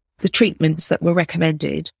do the treatments that were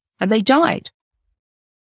recommended, and they died.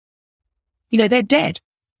 You know, they're dead.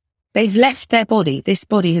 They've left their body. This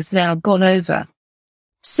body has now gone over.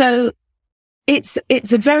 So it's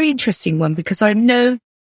a very interesting one, because I know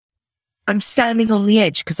I'm standing on the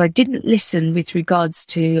edge because I didn't listen with regards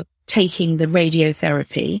to taking the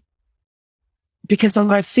radiotherapy, because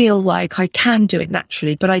I feel like I can do it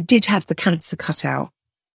naturally, but I did have the cancer cut out,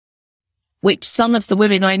 which some of the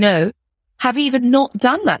women I know have even not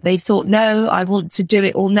done that. They've thought, no, I want to do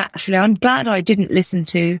it all naturally. I'm glad I didn't listen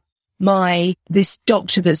to this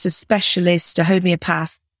doctor that's a specialist, a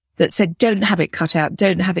homeopath, that said, don't have it cut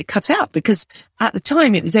out, because at the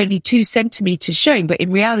time it was only 2 centimeters showing, but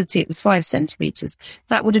in reality it was 5 centimeters.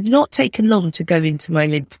 That would have not taken long to go into my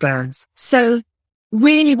lymph glands. So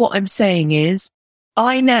really what I'm saying is,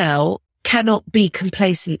 I now cannot be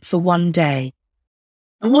complacent for one day.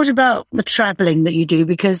 And what about the traveling that you do?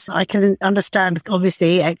 Because I can understand,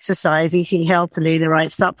 obviously, exercise, eating healthily, the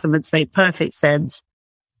right supplements make perfect sense.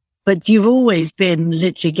 But you've always been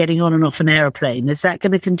literally getting on and off an aeroplane. Is that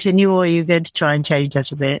going to continue, or are you going to try and change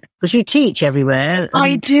that a bit? Because you teach everywhere.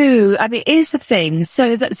 I do. And it is a thing.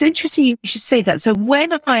 So that's interesting. You should say that. So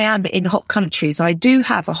when I am in hot countries, I do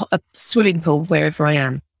have a swimming pool wherever I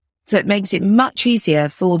am. So it makes it much easier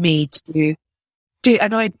for me to do.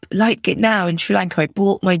 And I like it now in Sri Lanka. I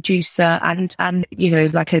bought my juicer and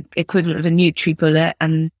like an equivalent of a NutriBullet,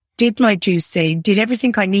 and did my juicing, did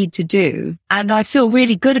everything I need to do. And I feel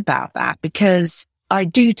really good about that, because I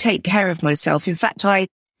do take care of myself. In fact, I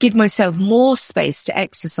give myself more space to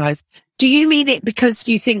exercise. Do you mean it because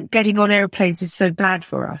you think getting on airplanes is so bad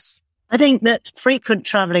for us? I think that frequent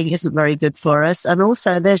traveling isn't very good for us. And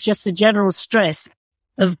also there's just a general stress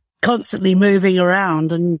of constantly moving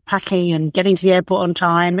around and packing and getting to the airport on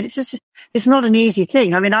time. And it's not an easy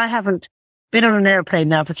thing. I mean, I haven't been on an airplane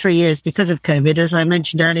now for 3 years because of COVID. As I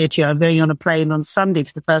mentioned earlier to you, I'm going on a plane on Sunday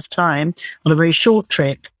for the first time on a very short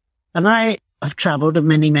trip. And I've traveled to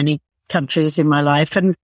many, many countries in my life,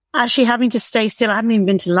 and actually having to stay still. I haven't even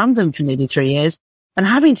been to London for nearly 3 years, and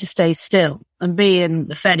having to stay still and be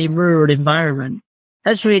in a fairly rural environment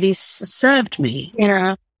has really served me.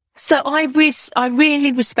 Yeah. So I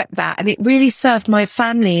really respect that. And it really served my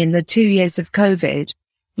family in the 2 years of COVID.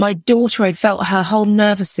 My daughter, I felt her whole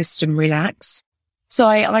nervous system relax. So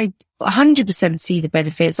I 100% see the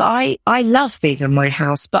benefits. I love being in my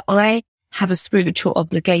house, but I have a spiritual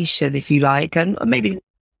obligation, if you like, and maybe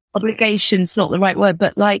obligation's not the right word,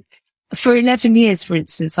 but like for 11 years, for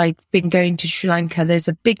instance, I've been going to Sri Lanka. There's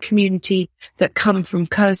a big community that come from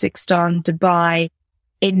Kazakhstan, Dubai,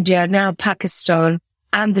 India, now Pakistan,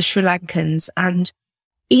 and the Sri Lankans. And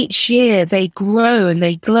each year they grow and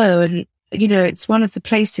they glow. And, you know, it's one of the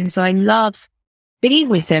places I love being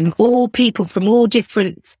with them. All people from all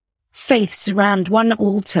different faiths around one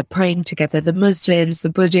altar praying together. The Muslims, the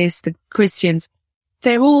Buddhists, the Christians,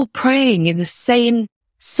 they're all praying in the same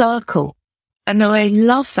circle. And I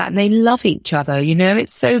love that. And they love each other. You know,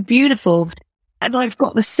 it's so beautiful. And I've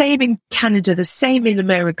got the same in Canada, the same in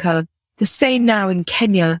America, the same now in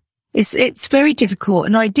Kenya. It's very difficult.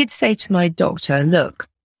 And I did say to my doctor, look,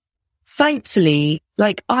 thankfully,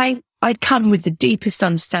 like I'd come with the deepest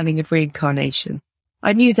understanding of reincarnation.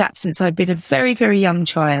 I knew that since I'd been a very, very young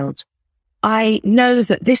child. I know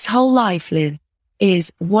that this whole life, Lynn,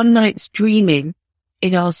 is one night's dreaming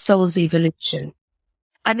in our soul's evolution.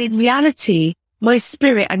 And in reality, my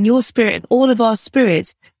spirit and your spirit and all of our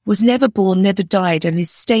spirits was never born, never died, and is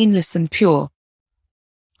stainless and pure.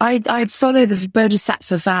 I follow the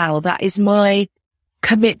Bodhisattva vow. That is my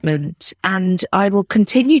commitment, and I will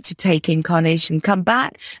continue to take incarnation, come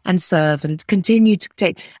back and serve and continue to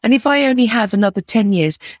take. And if I only have another 10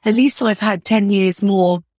 years, at least I've had 10 years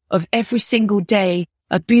more of every single day,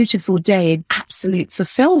 a beautiful day in absolute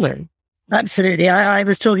fulfillment. Absolutely. I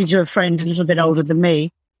was talking to a friend a little bit older than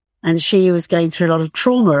me, and she was going through a lot of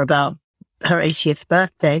trauma about her 80th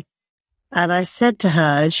birthday. And I said to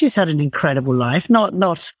her, and she's had an incredible life, not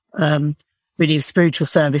really of spiritual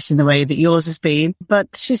service in the way that yours has been, but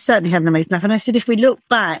she's certainly had an amazing life. And I said, if we look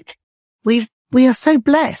back, we are so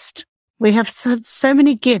blessed. We have so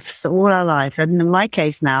many gifts all our life. And in my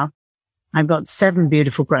case now, I've got 7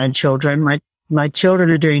 beautiful grandchildren. My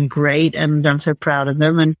children are doing great, and I'm so proud of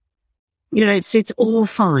them. And, you know, it's all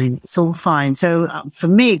fine. It's all fine. So for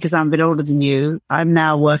me, because I'm a bit older than you, I'm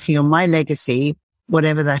now working on my legacy,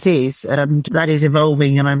 whatever that is, and that is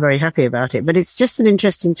evolving, and I'm very happy about it. But it's just an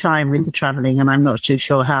interesting time with the traveling, and I'm not too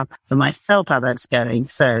sure how for myself how that's going.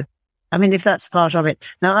 So, I mean, if that's part of it.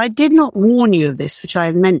 Now, I did not warn you of this, which I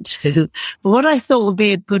meant to, but what I thought would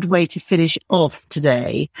be a good way to finish off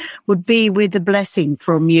today would be with a blessing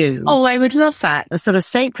from you. Oh, I would love that. A sort of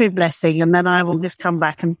sacred blessing, and then I will just come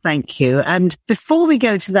back and thank you. And before we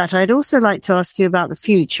go to that, I'd also like to ask you about the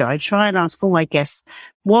future. I try and ask all my guests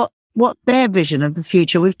what their vision of the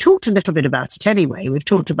future. We've talked a little bit about it anyway. We've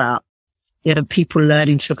talked about, you know, people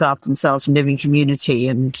learning to look after themselves and live in community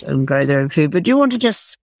and grow their own food. But do you want to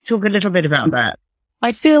just talk a little bit about that?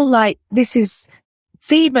 I feel like this is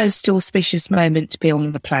the most auspicious moment to be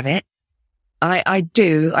on the planet. I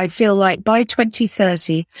do. I feel like by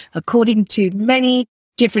 2030, according to many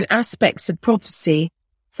different aspects of prophecy,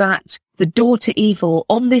 that the door to evil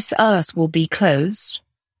on this earth will be closed.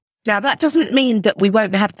 Now, that doesn't mean that we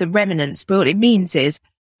won't have the remnants, but what it means is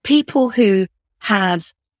people who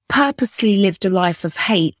have purposely lived a life of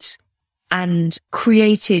hate and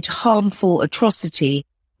created harmful atrocity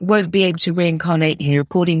won't be able to reincarnate here,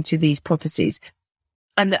 according to these prophecies.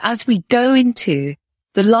 And that as we go into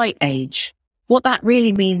the light age, what that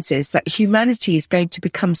really means is that humanity is going to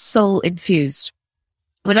become soul infused.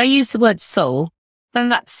 When I use the word soul, then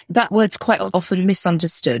that word's quite often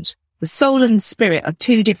misunderstood. The soul and spirit are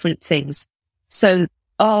two different things. So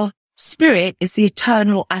our spirit is the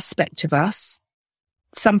eternal aspect of us.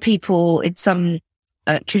 Some people in some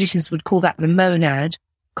traditions would call that the monad,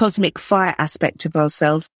 cosmic fire aspect of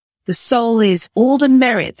ourselves. The soul is all the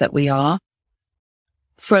merit that we are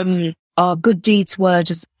from our good deeds,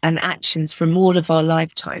 words and actions from all of our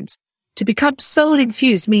lifetimes. To become soul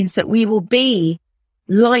infused means that we will be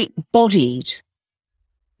light bodied,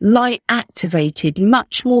 light activated,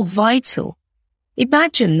 much more vital.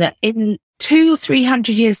 Imagine that in 200 or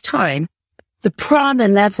 300 years' time, the prana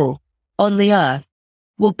level on the earth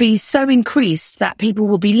will be so increased that people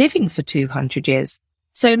will be living for 200 years.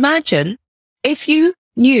 So imagine if you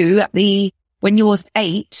knew when you're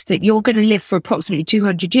 8 that you're going to live for approximately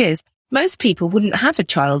 200 years, most people wouldn't have a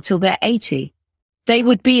child till they're 80. They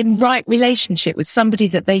would be in right relationship with somebody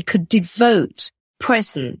that they could devote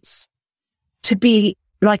presence to be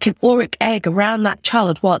like an auric egg around that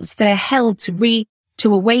child once they're held to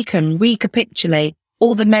awaken, recapitulate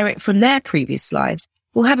all the merit from their previous lives.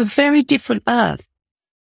 We'll have a very different earth.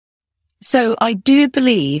 So I do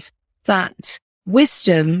believe that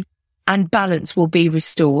wisdom and balance will be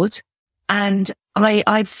restored. And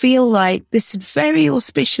I feel like this very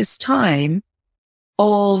auspicious time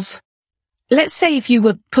of, let's say if you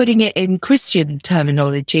were putting it in Christian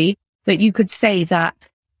terminology, that you could say that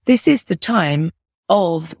this is the time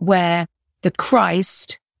of where the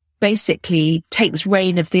Christ basically takes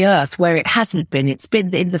reign of the earth where it hasn't been. It's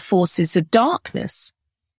been in the forces of darkness.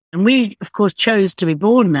 And we, of course, chose to be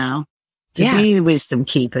born now, to be the wisdom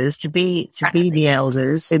keepers, to be the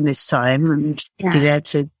elders in this time and be there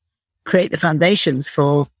to create the foundations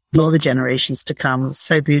for all the generations to come. It's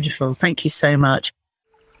so beautiful. Thank you so much.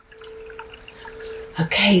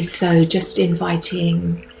 Okay, so just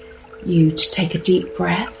inviting you to take a deep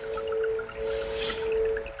breath.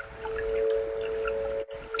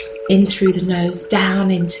 In through the nose,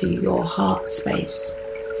 down into your heart space.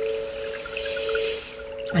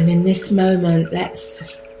 And in this moment,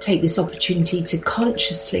 let's take this opportunity to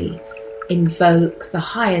consciously invoke the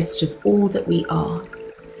highest of all that we are,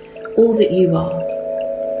 all that you are,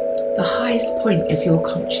 the highest point of your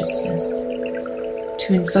consciousness,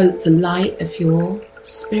 to invoke the light of your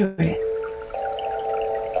spirit.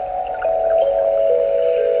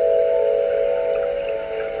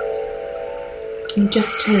 And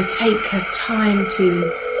just to take a time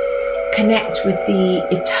to connect with the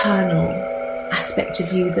eternal aspect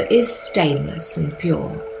of you that is stainless and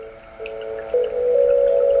pure.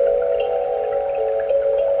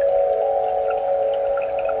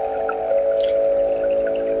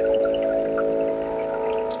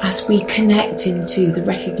 As we connect into the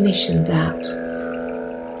recognition that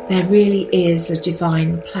there really is a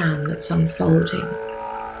divine plan that's unfolding.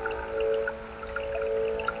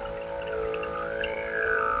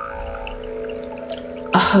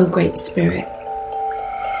 Oh, Great Spirit,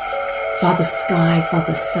 Father Sky,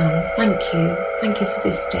 Father Sun, thank you. Thank you for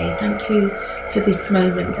this day. Thank you for this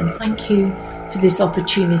moment. And thank you for this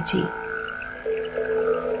opportunity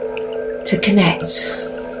to connect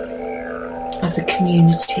as a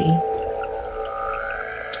community,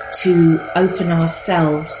 to open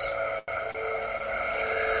ourselves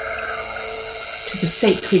to the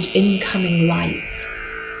sacred incoming light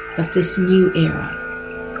of this new era.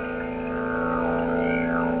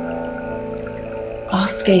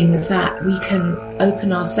 Asking that we can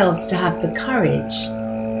open ourselves to have the courage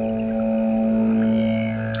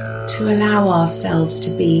to allow ourselves to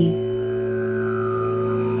be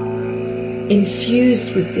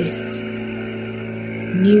infused with this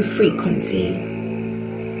new frequency.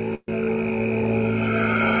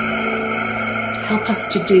 Help us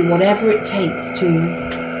to do whatever it takes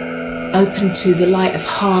to open to the light of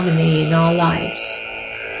harmony in our lives,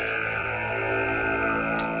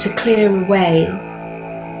 to clear away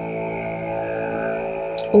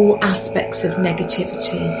all aspects of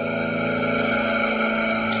negativity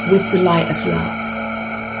with the light of love.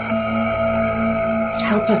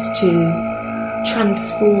 Help us to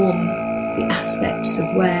transform the aspects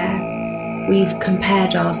of where we've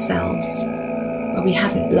compared ourselves, where we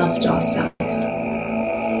haven't loved ourselves.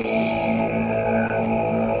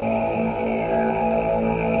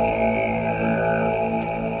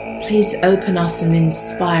 Please open us and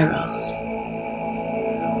inspire us,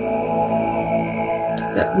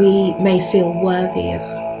 that we may feel worthy of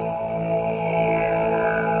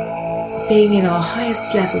being in our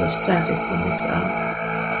highest level of service on this earth.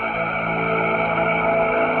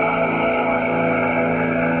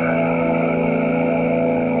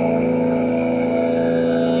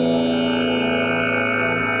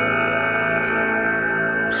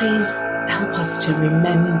 Please help us to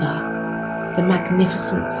remember the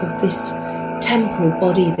magnificence of this temple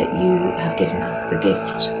body that you have given us, the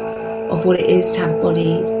gift of what it is to have a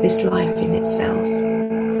body, this life in itself.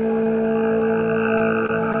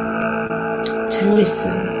 To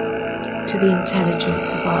listen to the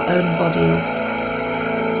intelligence of our own bodies.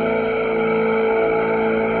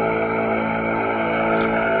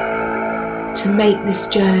 To make this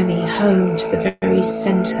journey home to the very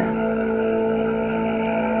centre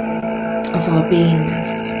of our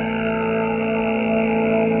beingness.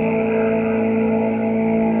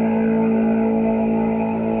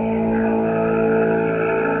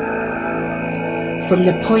 From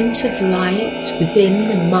the point of light within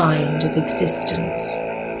the mind of existence,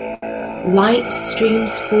 light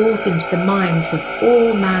streams forth into the minds of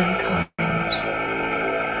all mankind.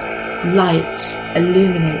 Light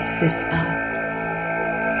illuminates this earth.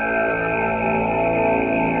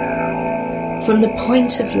 From the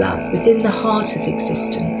point of love within the heart of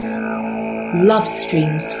existence, love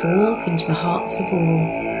streams forth into the hearts of all.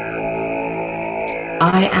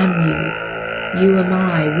 I am you, you am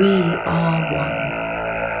I, we are one.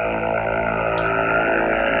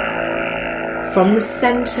 From the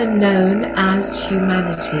centre known as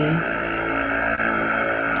humanity,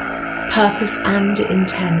 purpose and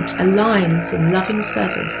intent aligns in loving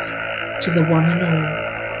service to the one and all.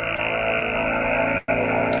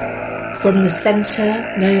 From the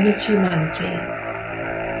centre known as humanity,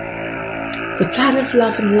 the plan of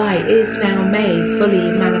love and light is now made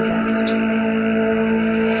fully manifest.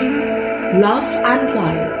 Love and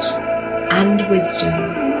light and wisdom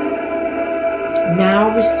now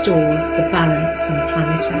restores the balance on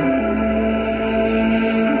planet Earth.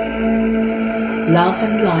 Love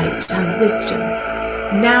and light and wisdom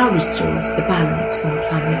now restores the balance on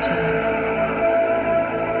planet Earth.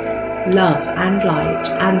 Love and light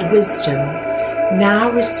and wisdom now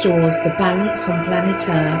restores the balance on planet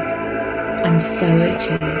Earth, and so it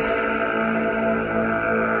is.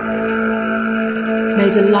 May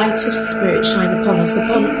the light of Spirit shine upon us,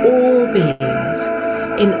 upon all beings,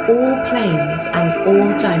 in all planes and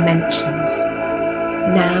all dimensions,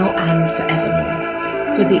 now and forevermore,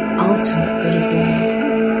 for the ultimate good of all.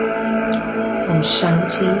 Om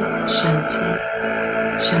Shanti, Shanti,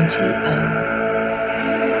 Shanti Om.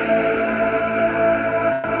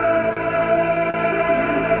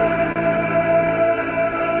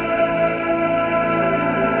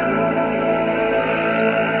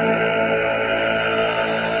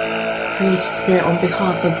 Creator Spirit, on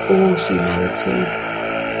behalf of all humanity,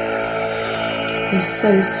 we're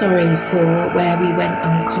so sorry for where we went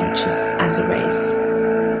unconscious as a race,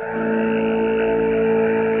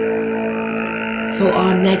 for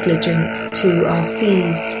our negligence to our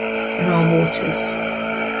seas and our waters,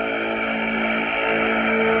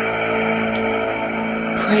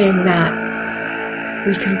 praying that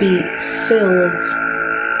we can be filled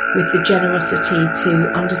with the generosity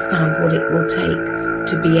to understand what it will take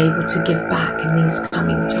to be able to give back in these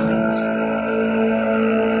coming times.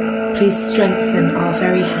 Please strengthen our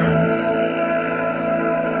very hands.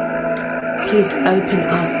 Please open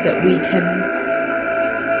us that we can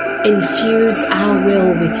infuse our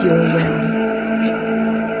will with your will.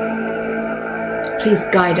 Please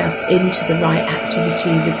guide us into the right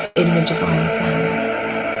activity within the divine plan,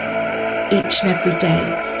 each and every day.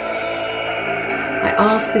 I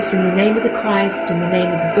ask this in the name of the Christ, in the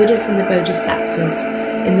name of the Buddhas and the Bodhisattvas,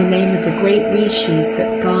 in the name of the great rishis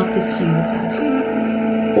that guard this universe,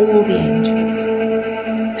 all the angels,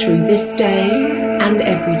 through this day and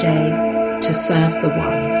every day, to serve the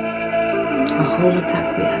one. Ahom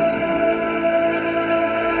Takwiyasa.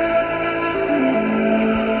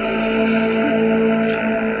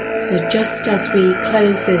 So just as we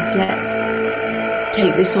close this, let's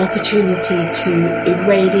take this opportunity to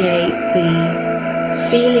irradiate the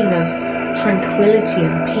feeling of tranquility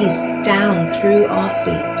and peace down through our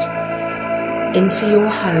feet into your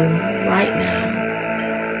home right now.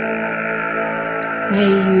 May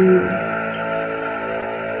you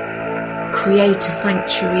create a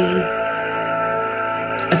sanctuary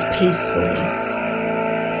of peacefulness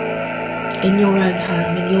in your own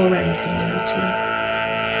home, in your own community.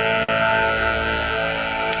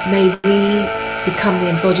 May we become the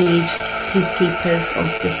embodied peacekeepers of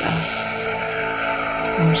this earth.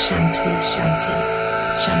 Om Shanti, Shanti,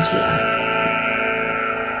 Shanti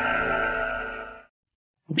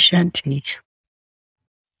Om. Shanti.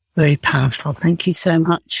 Very powerful. Thank you so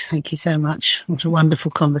much. Thank you so much. What a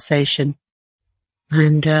wonderful conversation.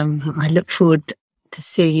 And I look forward to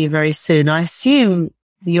seeing you very soon. I assume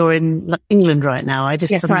you're in England right now. I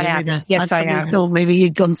just yes, I am. Yes, I am. Thought maybe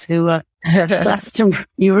you'd gone to Glastonbury.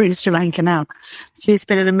 You were in Sri Lanka now. So it's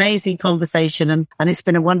been an amazing conversation, and it's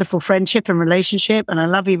been a wonderful friendship and relationship. And I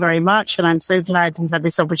love you very much. And I'm so glad you've had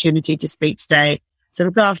this opportunity to speak today. So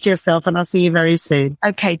look after yourself, and I'll see you very soon.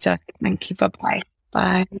 Okay, Doug. Thank you. Bye-bye.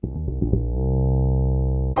 Bye.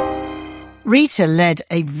 Rita led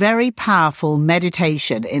a very powerful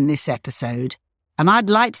meditation in this episode, and I'd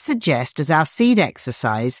like to suggest as our seed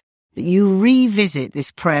exercise that you revisit this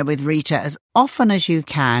prayer with Rita as often as you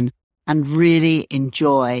can and really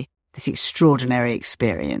enjoy this extraordinary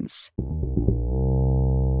experience.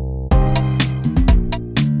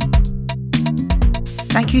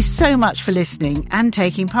 Thank you so much for listening and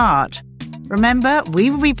taking part. Remember, we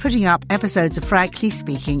will be putting up episodes of Frankly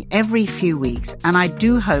Speaking every few weeks, and I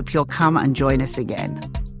do hope you'll come and join us again.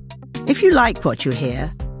 If you like what you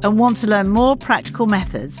hear and want to learn more practical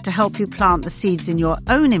methods to help you plant the seeds in your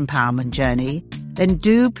own empowerment journey, then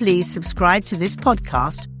do please subscribe to this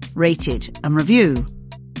podcast, rate it and review.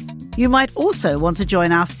 You might also want to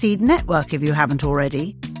join our Seed Network if you haven't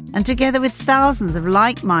already, and together with thousands of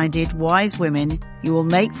like-minded, wise women, you will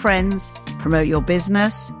make friends, promote your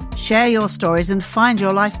business, share your stories and find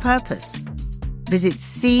your life purpose. Visit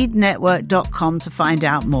seednetwork.com to find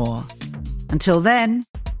out more. Until then,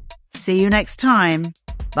 see you next time.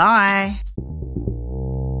 Bye.